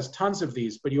 Epictetus has tons of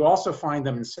these, but you also find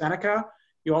them in Seneca.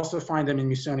 You also find them in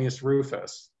Musonius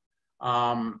Rufus.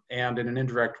 And in an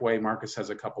indirect way, Marcus has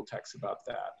a couple texts about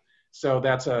that. So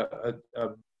that's a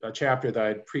chapter that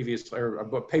I'd previously, or a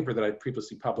book paper that I'd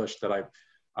previously published that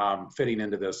I'm fitting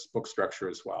into this book structure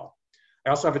as well. I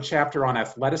also have a chapter on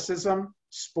athleticism,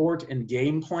 sport, and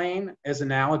game playing as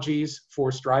analogies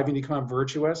for striving to become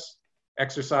virtuous,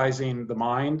 exercising the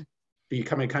mind,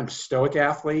 becoming a kind of Stoic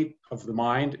athlete of the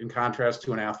mind in contrast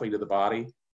to an athlete of the body.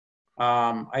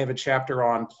 I have a chapter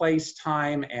on place,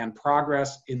 time, and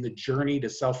progress in the journey to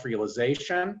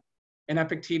self-realization in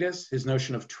Epictetus, his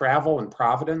notion of travel and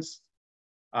providence.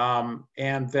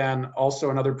 And then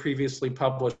also another previously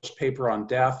published paper on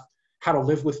death, how to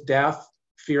live with death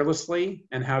fearlessly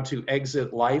and how to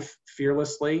exit life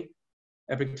fearlessly.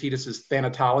 Epictetus's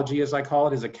thanatology, as I call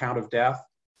it, his account of death.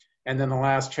 And then the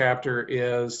last chapter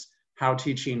is how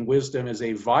teaching wisdom is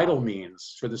a vital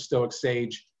means for the Stoic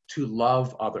sage to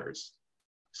love others.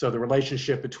 So the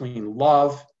relationship between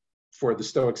love for the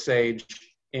Stoic sage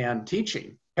and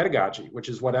teaching, pedagogy, which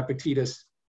is what Epictetus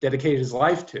dedicated his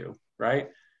life to, right?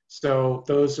 So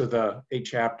those are the 8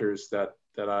 chapters that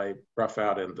I rough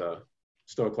out in the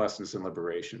Stoic Lessons in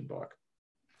Liberation book.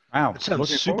 Wow. That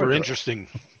sounds super interesting.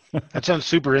 That sounds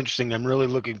super interesting. I'm really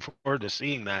looking forward to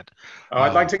seeing that. Oh,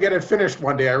 I'd like to get it finished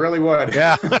one day. I really would.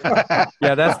 Yeah.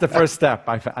 Yeah, that's the first step,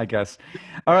 I guess.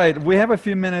 All right, we have a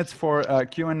few minutes for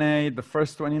Q&A. The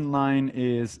first one in line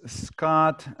is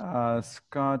Scott.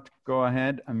 Scott, go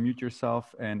ahead, unmute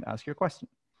yourself and ask your question.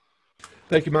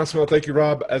 Thank you, Massimo. Thank you,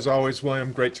 Rob. As always,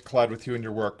 William, great to collide with you in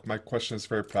your work. My question is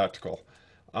very practical.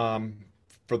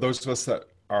 For those of us that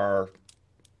are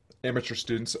amateur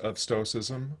students of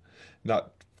Stoicism,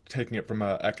 not taking it from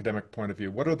an academic point of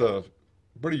view, what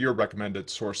are your recommended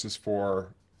sources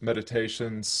for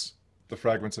meditations, the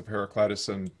fragments of Heraclitus,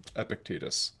 and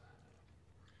Epictetus?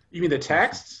 You mean the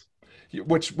texts?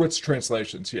 Which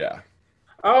translations? Yeah.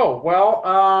 Oh,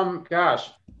 well, gosh,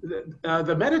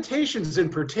 the Meditations in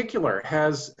particular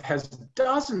has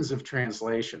dozens of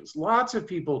translations. Lots of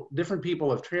people, different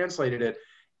people have translated it.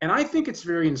 And I think it's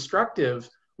very instructive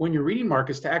when you're reading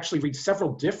Marcus to actually read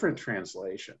several different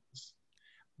translations,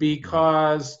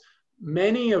 because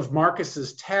many of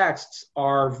Marcus's texts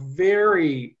are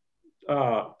very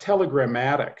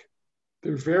telegrammatic.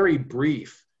 They're very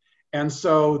brief. And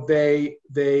so they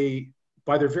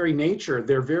by their very nature,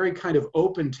 they're very kind of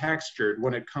open textured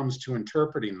when it comes to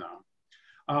interpreting them.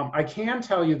 I can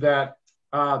tell you that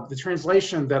the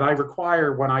translation that I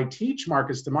require when I teach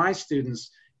Marcus to my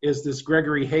students is this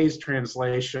Gregory Hayes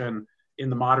translation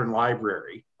in the Modern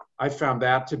Library. I found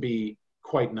that to be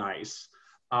quite nice.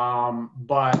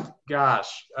 But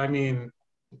gosh, I mean,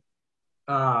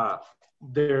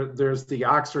 there's the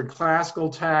Oxford Classical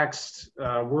Text,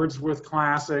 Wordsworth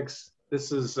Classics.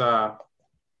 This is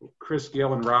Chris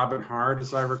Gill and Robin Hart,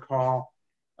 as I recall.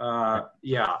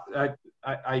 Yeah,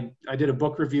 I did a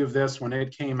book review of this when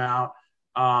it came out.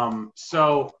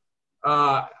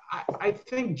 I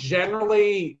think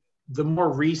generally the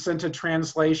more recent a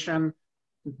translation,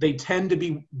 they tend to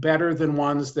be better than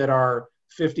ones that are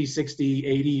 50, 60,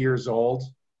 80 years old,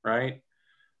 right?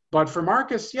 But for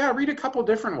Marcus, yeah, read a couple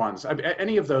different ones.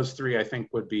 Any of those three, I think,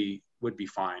 would be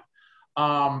fine.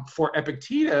 For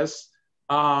Epictetus,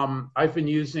 I've been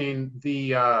using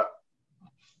the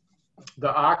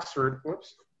Oxford.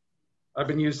 Whoops. I've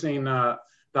been using the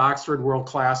Oxford World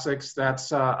Classics.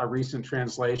 That's a recent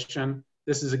translation.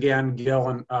 This is again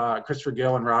Christopher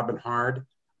Gill and Robin Hard.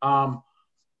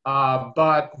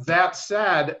 But that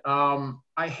said,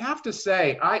 I have to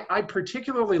say I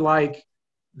particularly like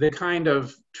the kind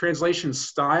of translation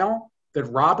style that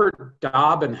Robert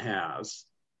Dobbin has.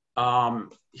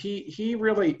 He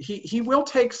will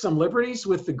take some liberties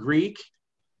with the Greek,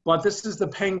 but this is the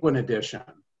Penguin edition.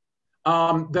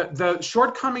 The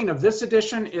shortcoming of this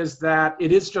edition is that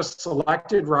it is just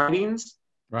selected writings.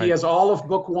 Right. He has all of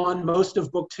book 1, most of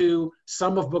book 2,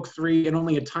 some of book 3, and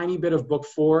only a tiny bit of book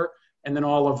 4, and then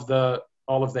all of the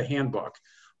handbook.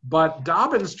 But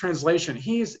Dobbin's translation,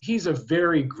 he's a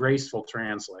very graceful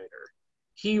translator.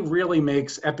 He really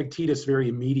makes Epictetus very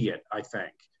immediate, I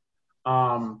think.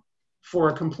 For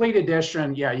a complete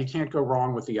edition, yeah, you can't go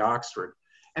wrong with the Oxford.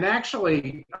 And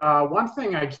actually, one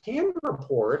thing I can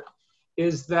report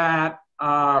is that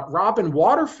Robin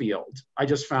Waterfield, I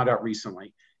just found out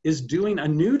recently, is doing a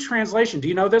new translation. Do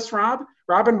you know this, Rob?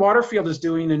 Robin Waterfield is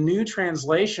doing a new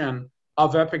translation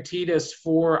of Epictetus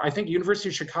for, I think, University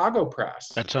of Chicago Press.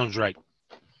 That sounds right.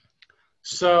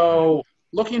 So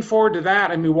looking forward to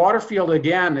that. I mean, Waterfield,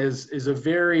 again, is a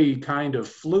very kind of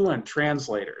fluent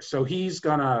translator. So he's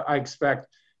gonna, I expect,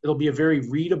 it'll be a very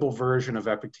readable version of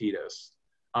Epictetus.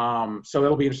 So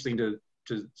it'll be interesting to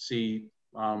see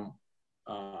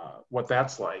what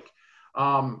that's like.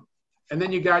 And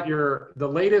then you got the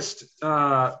latest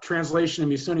translation of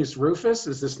Musonius Rufus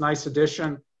is this nice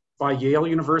edition by Yale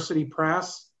University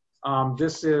Press.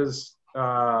 This is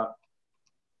Cora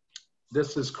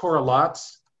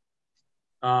Lutz's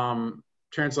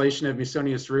translation of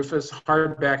Musonius Rufus,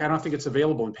 hardback. I don't think it's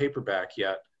available in paperback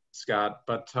yet, Scott,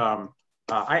 but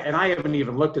I haven't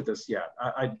even looked at this yet.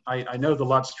 I know the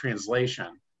Lutz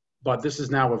translation, but this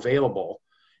is now available.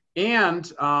 And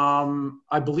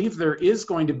I believe there is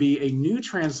going to be a new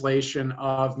translation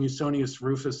of Musonius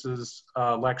Rufus's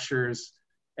lectures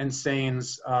and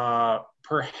sayings,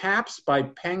 perhaps by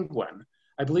Penguin.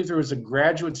 I believe there was a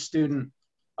graduate student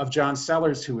of John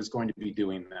Sellers who was going to be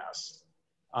doing this.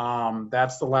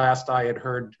 That's the last I had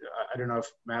heard. I don't know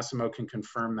if Massimo can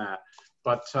confirm that,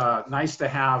 but nice to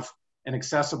have an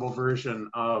accessible version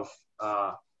of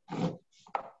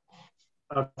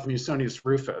Musonius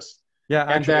Rufus. Yeah,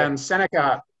 and then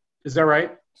Seneca, is that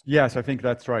right? Yes, I think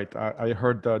that's right. I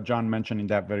heard John mentioning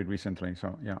that very recently.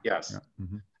 So yeah. Yes. Yeah.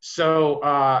 Mm-hmm. So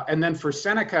and then for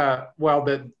Seneca, well,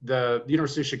 the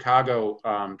University of Chicago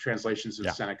translations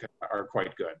of Seneca are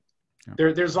quite good.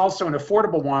 Yeah. There's also an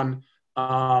affordable one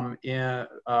by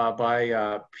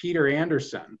Peter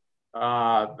Anderson.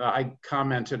 I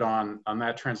commented on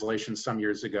that translation some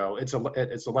years ago. It's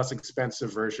a less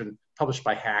expensive version published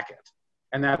by Hackett,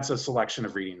 and that's a selection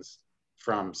of readings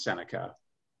from Seneca.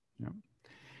 Yeah.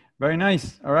 Very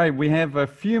nice. All right, we have a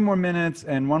few more minutes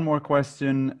and one more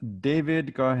question.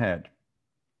 David, go ahead.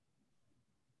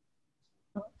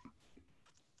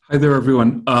 Hi there,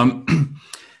 everyone.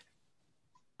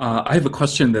 I have a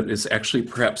question that is actually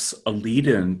perhaps a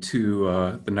lead-in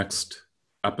to the next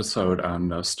episode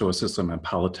on Stoicism and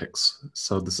politics.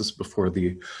 So this is before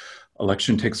the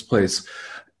election takes place.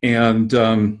 And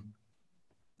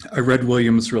I read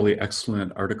William's really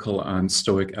excellent article on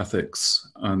Stoic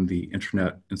ethics on the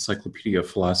Internet Encyclopedia of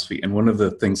Philosophy. And one of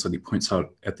the things that he points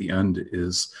out at the end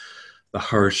is the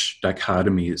harsh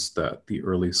dichotomies that the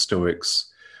early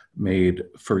Stoics made,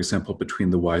 for example,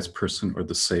 between the wise person or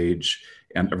the sage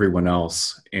and everyone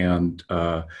else. And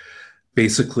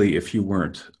basically, if you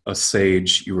weren't a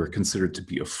sage, you were considered to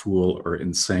be a fool or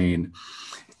insane.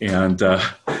 And the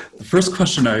first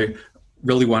question I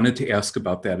really wanted to ask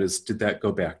about that is, did that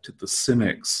go back to the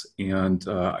Cynics? And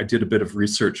I did a bit of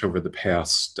research over the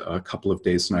past couple of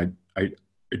days, and I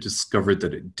discovered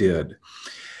that it did.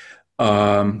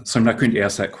 So I'm not going to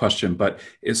ask that question, but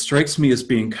it strikes me as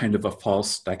being kind of a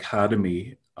false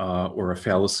dichotomy or a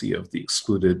fallacy of the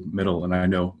excluded middle. And I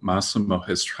know Massimo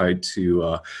has tried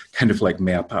to kind of like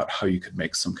map out how you could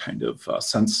make some kind of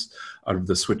sense out of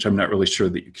this, which I'm not really sure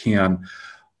that you can.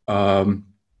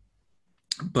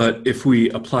 But if we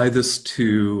apply this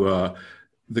to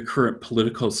the current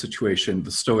political situation, the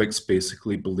Stoics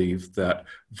basically believe that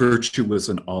virtue was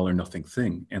an all or nothing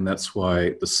thing. And that's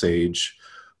why the sage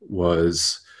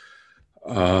was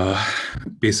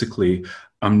basically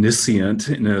omniscient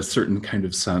in a certain kind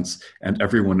of sense, and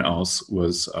everyone else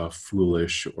was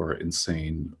foolish or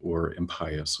insane or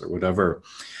impious or whatever.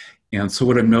 And so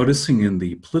what I'm noticing in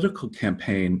the political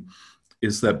campaign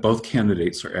is that both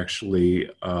candidates are actually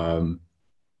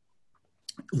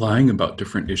lying about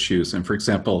different issues. And for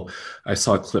example, I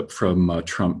saw a clip from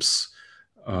Trump's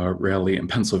rally in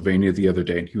Pennsylvania the other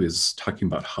day, and he was talking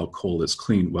about how coal is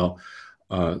clean. Well,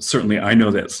 certainly I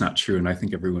know that's not true, and I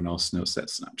think everyone else knows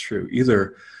that's not true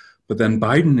either. But then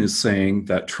Biden is saying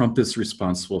that Trump is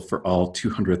responsible for all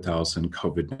 200,000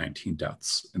 COVID-19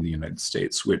 deaths in the United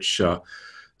States, which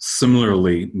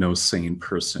similarly no sane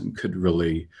person could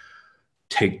really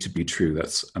take to be true.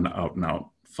 That's an out and out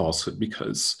falsehood,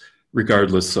 because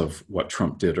regardless of what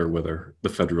Trump did or whether the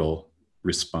federal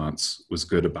response was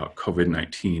good about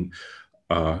COVID-19,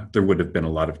 there would have been a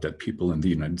lot of dead people in the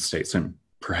United States, and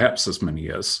perhaps as many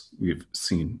as we've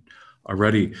seen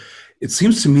already. It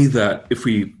seems to me that if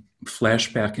we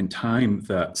flash back in time,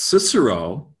 that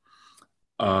Cicero,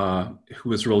 who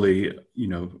was really,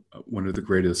 one of the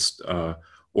greatest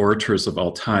orators of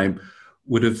all time,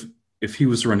 would have, if he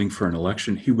was running for an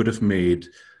election, he would have made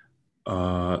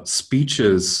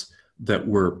speeches that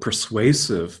were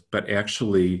persuasive, but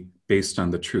actually based on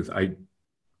the truth.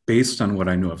 Based on what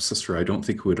I know of Cicero, I don't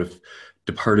think he would have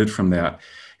departed from that.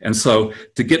 And so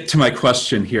to get to my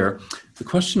question here, the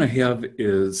question I have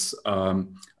is,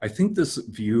 I think this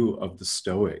view of the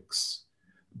Stoics,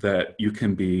 that you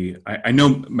can be, I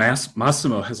know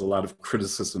Massimo has a lot of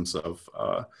criticisms of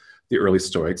the early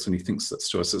Stoics, and he thinks that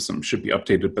Stoicism should be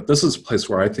updated, but this is a place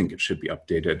where I think it should be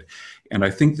updated. And I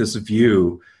think this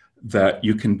view that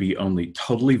you can be only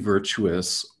totally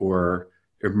virtuous or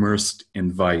immersed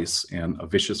in vice and a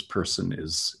vicious person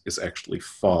is actually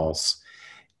false.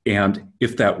 And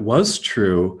if that was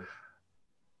true,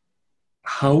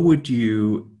 how would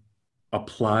you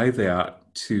apply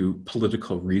that to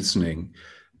political reasoning?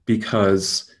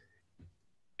 Because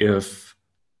if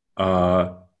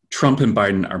Trump and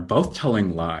Biden are both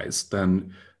telling lies,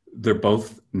 then they're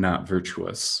both not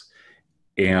virtuous,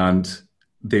 and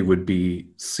they would be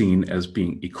seen as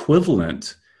being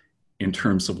equivalent in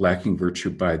terms of lacking virtue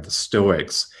by the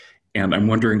Stoics. And I'm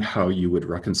wondering how you would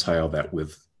reconcile that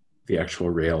with the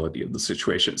actual reality of the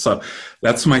situation. So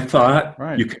that's my thought.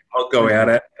 Right. You can all go at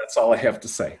it. That's all I have to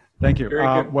say. Thank you.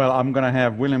 Well, I'm going to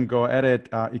have William go at it,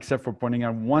 except for pointing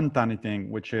out one tiny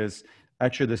thing, which is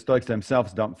actually the Stoics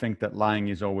themselves don't think that lying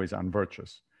is always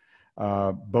unvirtuous.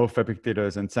 Both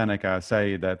Epictetus and Seneca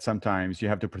say that sometimes you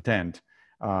have to pretend,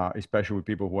 especially with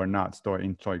people who are not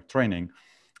in Stoic training.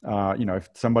 If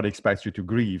somebody expects you to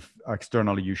grieve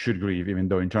externally, you should grieve, even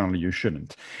though internally you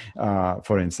shouldn't,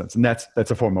 for instance. And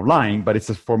that's a form of lying, but it's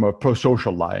a form of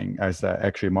pro-social lying, as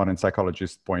actually modern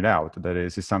psychologists point out. That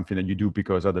is, it's something that you do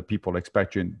because other people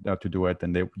expect you to do it,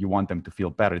 and you want them to feel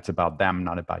better. It's about them,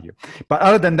 not about you. But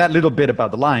other than that little bit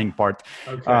about the lying part,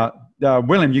 okay.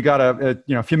 William, you got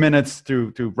a few minutes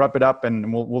to wrap it up,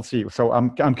 and we'll see. So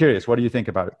I'm curious, what do you think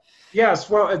about it? Yes,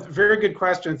 well, a very good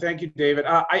question. Thank you, David.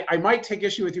 I might take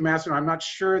issue with you, Massimo. I'm not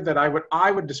sure that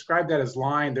I would describe that as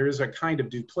lying. There is a kind of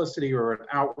duplicity or an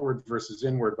outward versus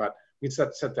inward, but we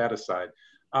set that aside.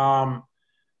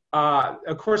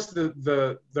 Of course,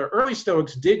 the early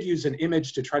Stoics did use an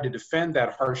image to try to defend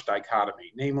that harsh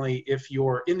dichotomy. Namely, if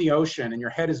you're in the ocean and your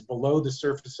head is below the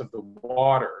surface of the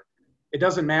water, it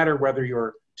doesn't matter whether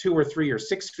you're 2 or 3 or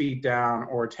 6 feet down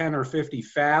or 10 or 50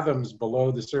 fathoms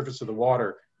below the surface of the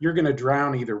water, you're going to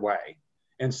drown either way.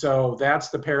 And so that's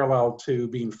the parallel to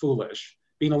being foolish.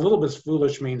 Being a little bit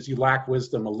foolish means you lack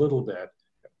wisdom a little bit.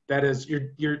 That is,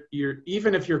 you're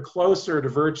even if you're closer to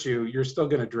virtue, you're still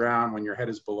going to drown when your head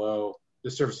is below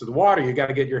the surface of the water. You got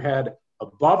to get your head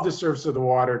above the surface of the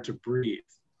water to breathe.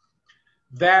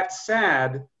 That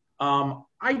said,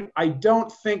 I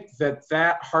don't think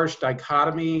that harsh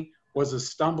dichotomy was a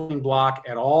stumbling block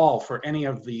at all for any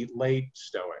of the late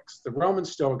Stoics. The Roman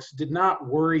Stoics did not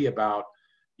worry about,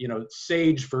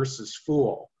 sage versus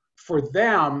fool. For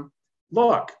them,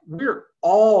 look, we're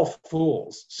all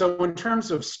fools. So in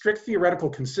terms of strict theoretical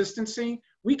consistency,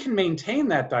 we can maintain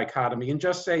that dichotomy and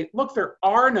just say, look, there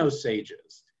are no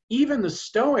sages. Even the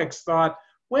Stoics thought,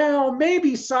 well,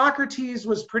 maybe Socrates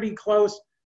was pretty close,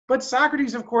 but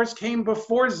Socrates, of course, came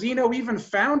before Zeno even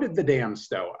founded the damn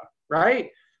Stoa, right?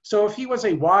 So if he was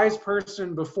a wise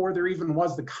person before there even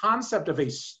was the concept of a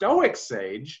Stoic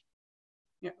sage,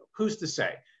 who's to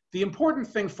say? The important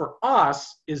thing for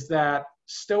us is that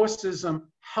Stoicism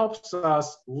helps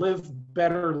us live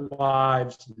better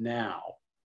lives now,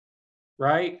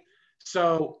 right?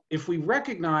 So if we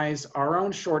recognize our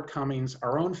own shortcomings,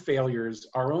 our own failures,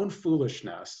 our own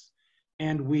foolishness,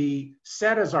 and we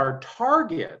set as our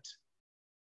target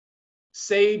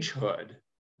sagehood,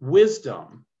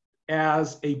 wisdom,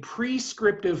 as a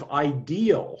prescriptive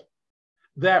ideal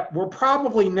that we're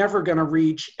probably never going to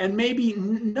reach, and maybe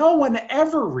no one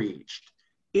ever reached,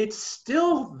 it's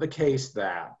still the case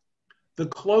that the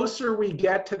closer we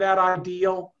get to that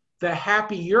ideal, the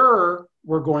happier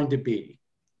we're going to be,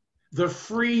 the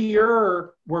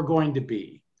freer we're going to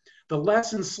be, the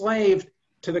less enslaved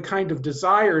to the kind of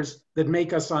desires that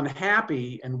make us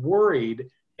unhappy and worried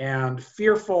and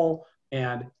fearful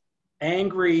and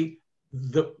angry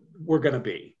that we're going to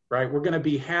be, right? We're going to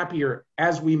be happier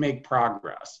as we make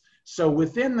progress. So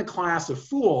within the class of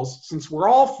fools, since we're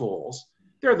all fools,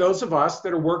 there are those of us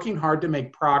that are working hard to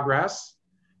make progress,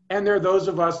 and there are those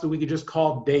of us that we could just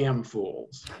call damn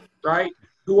fools, right?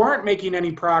 Who aren't making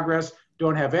any progress,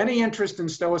 don't have any interest in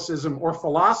Stoicism or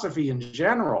philosophy in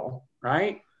general,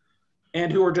 right? And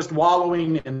who are just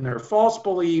wallowing in their false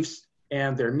beliefs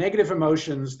and their negative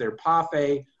emotions, their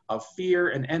pathe of fear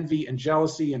and envy and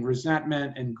jealousy and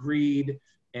resentment and greed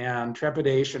and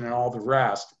trepidation and all the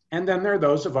rest. And then there are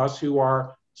those of us who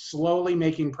are slowly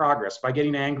making progress by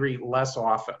getting angry less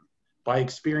often, by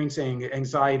experiencing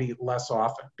anxiety less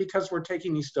often, because we're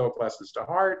taking these Stoic lessons to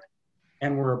heart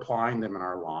and we're applying them in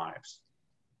our lives.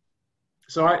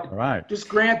 So I just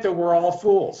grant that we're all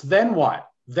fools. Then what?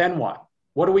 Then what?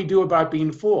 What do we do about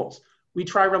being fools? We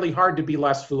try really hard to be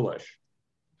less foolish.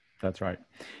 That's right.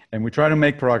 And we try to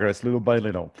make progress little by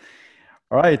little.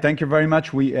 All right. Thank you very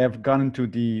much. We have gotten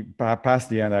to past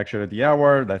the end, actually, of the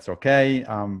hour. That's okay.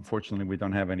 Fortunately, we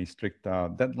don't have any strict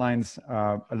deadlines.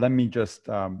 Let me just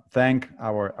thank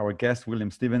our guest,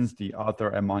 William Stevens, the author,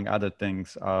 among other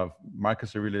things, of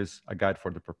Marcus Aurelius, A Guide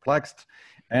for the Perplexed,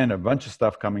 and a bunch of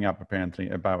stuff coming up, apparently,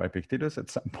 about Epictetus at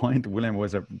some point. William, it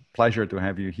was a pleasure to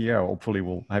have you here. Hopefully,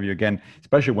 we'll have you again,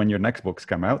 especially when your next books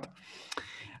come out.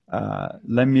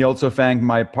 Let me also thank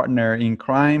my partner in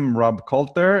crime, Rob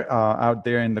Coulter, out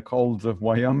there in the colds of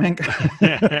Wyoming.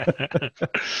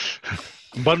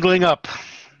 Bundling up.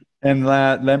 And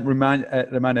let me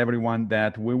remind everyone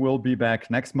that we will be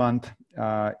back next month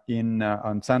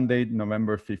on Sunday,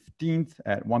 November 15th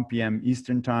at 1 p.m.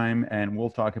 Eastern Time, and we'll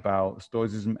talk about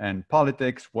Stoicism and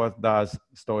politics. What does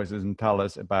Stoicism tell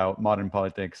us about modern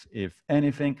politics, if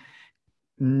anything?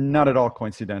 Not at all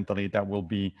coincidentally, that will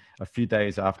be a few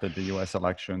days after the US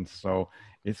elections. So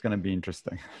it's going to be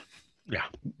interesting. Yeah.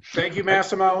 Thank you,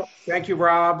 Massimo. Thank you,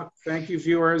 Rob. Thank you,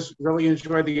 viewers. Really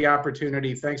enjoyed the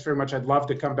opportunity. Thanks very much. I'd love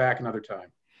to come back another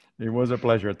time. It was a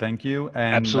pleasure. Thank you.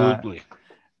 And absolutely.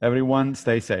 Everyone,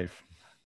 stay safe.